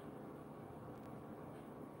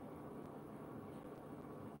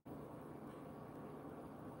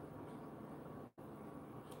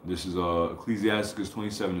 This is Ecclesiasticus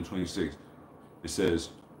 27 and 26. It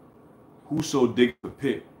says, "Whoso diggeth a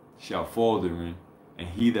pit shall fall therein, and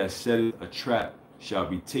he that setteth a trap shall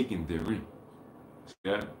be taken therein."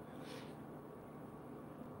 Yeah.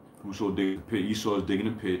 Whoso diggeth a pit, Esau is digging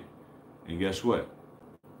a pit, and guess what?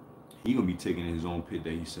 He gonna be taking his own pit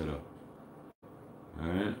that he set up. All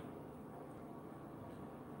right.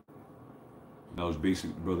 That was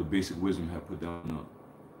Basic Wisdom had put down up.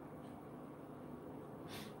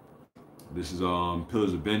 This is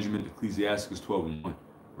Pillars of Benjamin, Ecclesiasticus 12 and 1.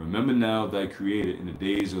 "Remember now thy Creator in the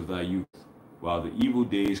days of thy youth, while the evil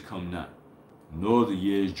days come not, nor the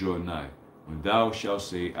years draw nigh, when thou shalt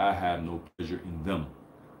say, I have no pleasure in them.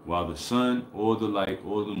 While the sun, or the light,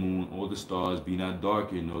 or the moon, or the stars be not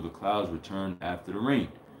darkened, nor the clouds return after the rain."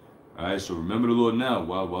 All right, so remember the Lord now,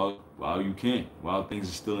 while you can, while things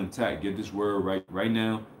are still intact. Get this word right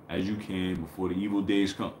now as you can before the evil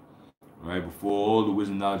days come. All right, before all the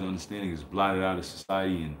wisdom, knowledge, and understanding is blotted out of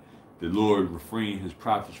society, and the Lord refrain his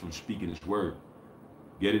prophets from speaking his word.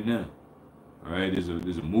 Get it now. All right, there's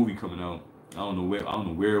a movie coming out. I don't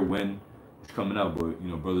know where, when it's coming out, but you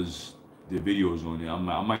know, brothers, their videos on there.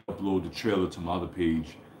 I might upload the trailer to my other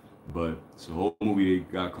page, but it's a whole movie they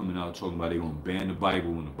got coming out talking about they gonna ban the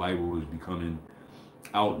Bible, and the Bible is becoming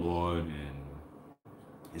outlawed, and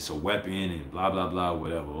it's a weapon, and blah blah blah,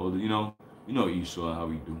 whatever. You know Esau, how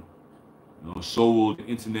we do. You know, so will the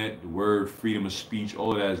internet, the word, freedom of speech,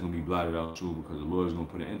 all of that is gonna be blotted out too, because the Lord is gonna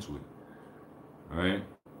put an end to it. All right.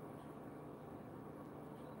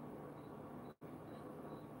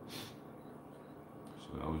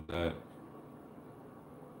 So that was that.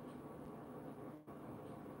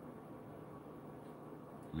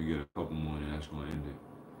 Let me get a couple more, and that's going to end it.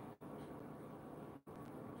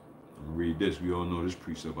 I'm going to read this. We all know this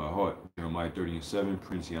precept by heart. Jeremiah 30 and 7.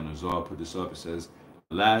 Prince Yanazar put this up. It says,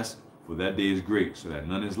 "Alas, for that day is great, so that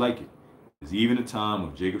none is like it. It is even a time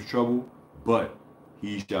of Jacob's trouble, but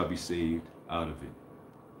he shall be saved out of it."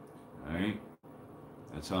 All right?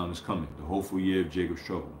 That time is coming. The hopeful year of Jacob's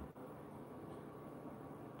trouble.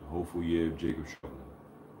 The hopeful year of Jacob's trouble.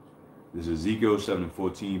 This is Ezekiel 7 and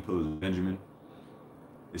 14, Pillars of Benjamin.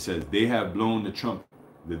 It says, "They have blown the trumpet."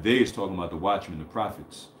 The "they" is talking about the watchmen, the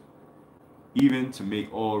prophets. "Even to make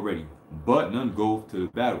all ready, but none go to the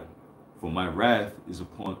battle. For my wrath is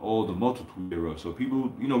upon all the multitude thereof." So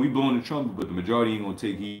people, you know, we blowing the trumpet, but the majority ain't gonna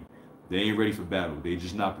take heed. They ain't ready for battle. They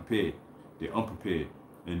just not prepared. They're unprepared.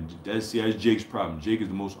 And that's Jake's problem. Jake is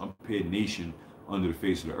the most unprepared nation under the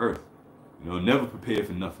face of the earth. You know, never prepared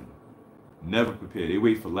for nothing. Never prepared. They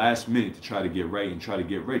wait for last minute to try to get right and try to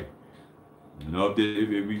get ready. You know, if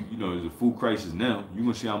you know, there's a food crisis now, you're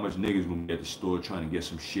gonna see how much niggas gonna be at the store trying to get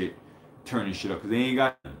some shit, turning shit up, because they ain't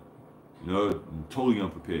got nothing. You know, totally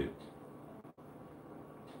unprepared.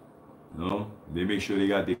 You know, they make sure they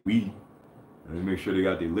got their weed, they make sure they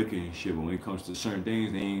got their liquor and shit, but when it comes to certain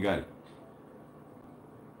things, they ain't got it.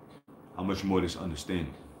 How much more this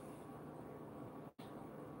understanding?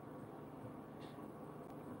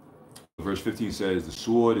 Verse 15 says, the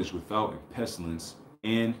sword is without, and pestilence,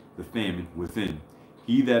 and the famine within.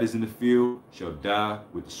 He that is in the field shall die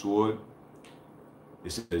with the sword.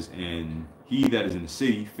 It says, and he that is in the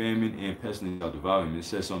city, famine and pestilence shall devour him. It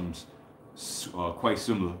says something quite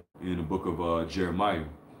similar in the book of Jeremiah.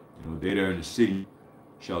 You know, they that are in the city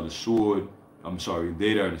shall the sword,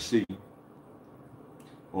 they that are in the city,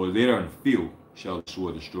 or they that are in the field shall the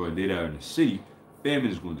sword destroy. And they that are in the city,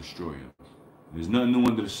 famine is going to destroy him. There's nothing new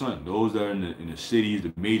under the sun. Those that are in the cities,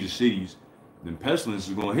 the major cities, then pestilence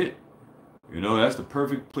is going to hit. You know, that's the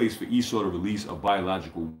perfect place for Esau to release a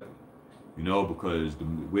biological weapon. You know, because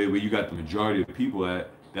where you got the majority of the people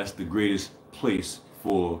at, that's the greatest place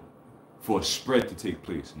for a spread to take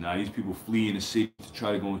place. Now these people flee in the city to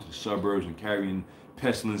try to go into the suburbs and carrying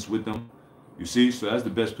pestilence with them. You see, so that's the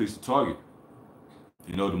best place to target.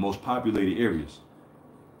 You know, the most populated areas.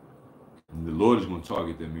 And the Lord is going to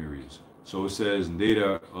target them areas. So it says, and they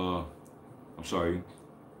that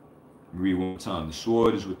read one more time. The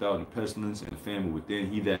sword is without, and pestilence, and the famine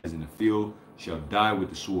within. He that is in the field shall die with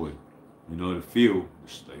the sword. You know, the field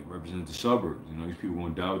like, represents the suburbs. You know, these people are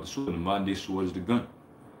going to die with the sword. And the modern day sword is the gun.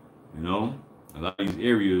 You know, a lot of these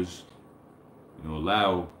areas, you know,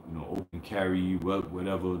 allow, you know, open carry,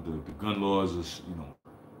 whatever. The gun laws are, you know,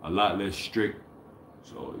 a lot less strict.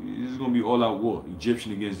 So this is going to be all-out war.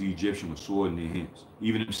 Egyptian against the Egyptian with sword in their hands.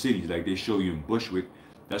 Even in cities, like they show you in Bushwick.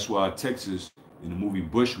 That's why Texas, in the movie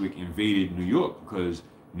Bushwick, invaded New York. Because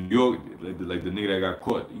New York, like the nigga that got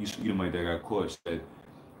caught, the Edomite that got caught, said,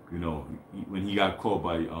 you know, when he got caught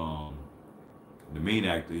by the main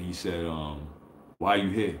actor, he said, why are you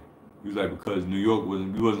here? He was like, because we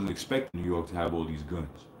wasn't expecting New York to have all these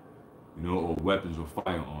guns, you know, or weapons or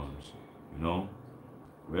firearms, you know.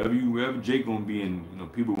 Wherever Jake gonna be and, you know,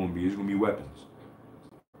 people gonna be, it's gonna be weapons.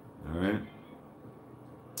 All right.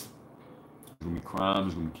 It's gonna be crime.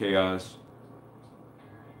 It's gonna be chaos.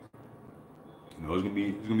 You know, it's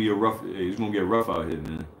gonna be a rough. It's gonna get rough out here,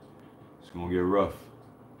 man. It's gonna get rough.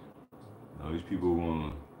 You know, these people are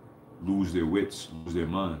gonna lose their wits, lose their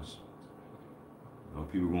minds. You know,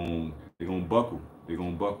 people they're gonna buckle. They're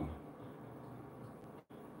gonna buckle.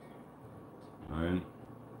 All right.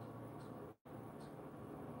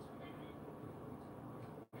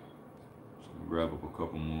 Grab up a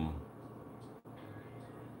couple more.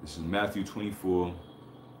 This is Matthew 24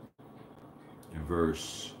 and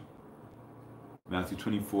verse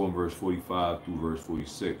 45 through verse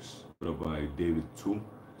 46, put up by David 2.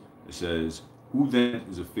 It says, who then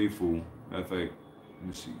is a faithful, matter of fact, let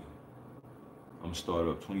me see. I'm gonna start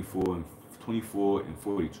up 24 and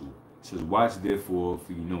 42. It says, watch therefore,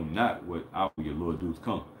 for you know not what hour your Lord doth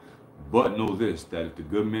come. But know this, that if the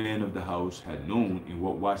good man of the house had known in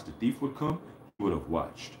what watch the thief would come, would have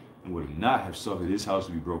watched and would have not have suffered his house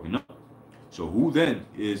to be broken up. So who then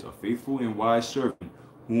is a faithful and wise servant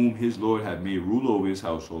whom his Lord had made rule over his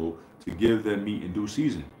household to give them meat in due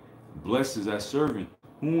season? Blessed is that servant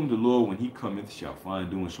whom the Lord when he cometh shall find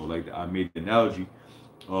doing so. Like I made the analogy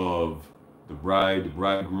of the bride, the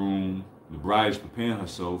bridegroom. The bride is preparing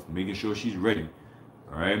herself, making sure she's ready.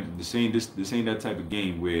 All right, this ain't that type of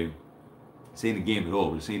game where this ain't a game at all.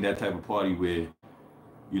 But this ain't that type of party where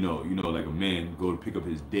you know, like a man go to pick up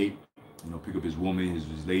his date, you know, pick up his woman,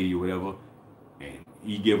 his lady or whatever, and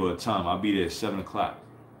he give her a time. I'll be there at 7 o'clock.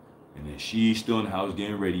 And then she's still in the house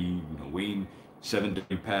getting ready, you know, waiting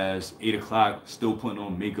 7:30 past, 8 o'clock, still putting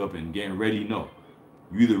on makeup and getting ready. No.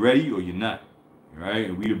 You either ready or you're not. All right?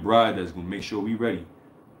 And we the bride that's gonna make sure we ready.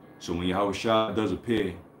 So when Yahweh Shah does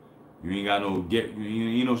appear, you ain't got no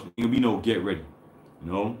ain't gonna be no get ready. You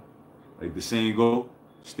know? Like the saying go,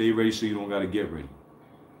 stay ready so you don't gotta get ready.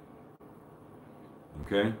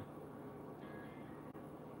 Okay?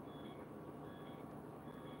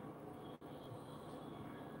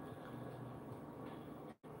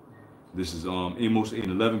 This is Amos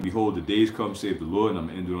 8:11. Behold, the days come, save the Lord, and I'm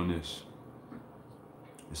ending on this.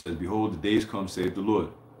 It says, behold, the days come, save the Lord.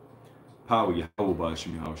 Power Yahweh by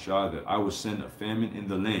Hashem Shah, that I will send a famine in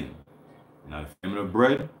the land, not a famine of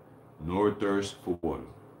bread, nor a thirst for water,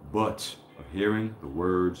 but of hearing the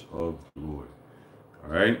words of the Lord.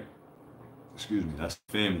 All right? Excuse me, that's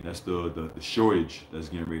the famine. That's the shortage that's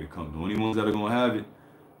getting ready to come. The only ones that are going to have it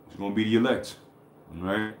is going to be the elect. All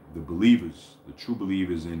right? The believers, the true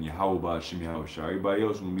believers in Yahweh Ba'Shem Yahweh Shai. Everybody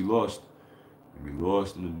else will be lost. We'll be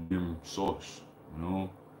lost in the dim source, you know.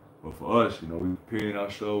 But for us, you know, we're preparing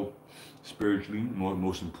ourselves spiritually,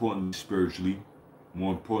 most importantly, spiritually,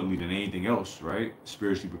 more importantly than anything else, right?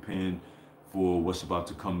 Spiritually preparing for what's about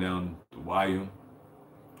to come down the wire.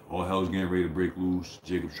 All hell's getting ready to break loose.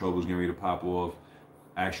 Jacob's trouble is getting ready to pop off.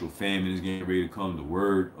 Actual famine is getting ready to come. The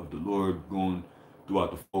word of the Lord going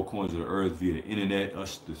throughout the four corners of the earth via the internet,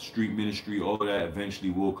 us, the street ministry, all of that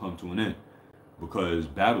eventually will come to an end because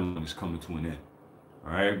Babylon is coming to an end.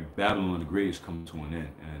 All right, Babylon the Great is coming to an end,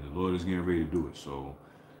 and the Lord is getting ready to do it. So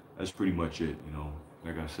that's pretty much it. You know,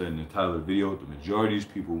 like I said in the title of the video, the majority of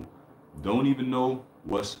these people don't even know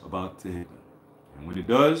what's about to hit them, and when it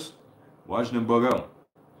does, watch them bug out.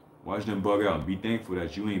 Watch them bug out. Be thankful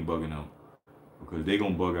that you ain't bugging out, because they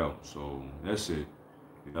gonna bug out. So that's it.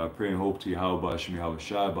 I pray and hope to Yahweh Ba'Shem Yahweh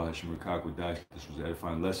Shai Ba'Shem Rakak Wadash. This was an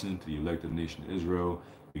edifying lesson to the elected nation of Israel.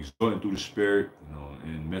 Exhorting through the Spirit, you know,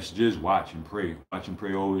 and messages, watch and pray. Watch and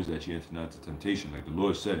pray always that you enter not to temptation, like the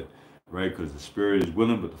Lord said, right? Because the Spirit is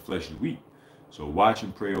willing, but the flesh is weak. So watch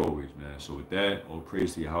and pray always, man. So with that, all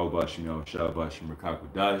praise to Yahweh Ba'Shem Yahweh Shai Ba'Shem Rakak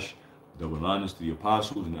Wadash. Double honors to the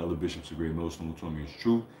apostles and the other bishops of Great Millstone who told me it's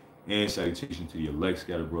true. And salutation to the elect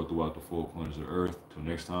scattered abroad throughout the four corners of the earth. Till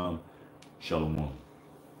next time, Shalom.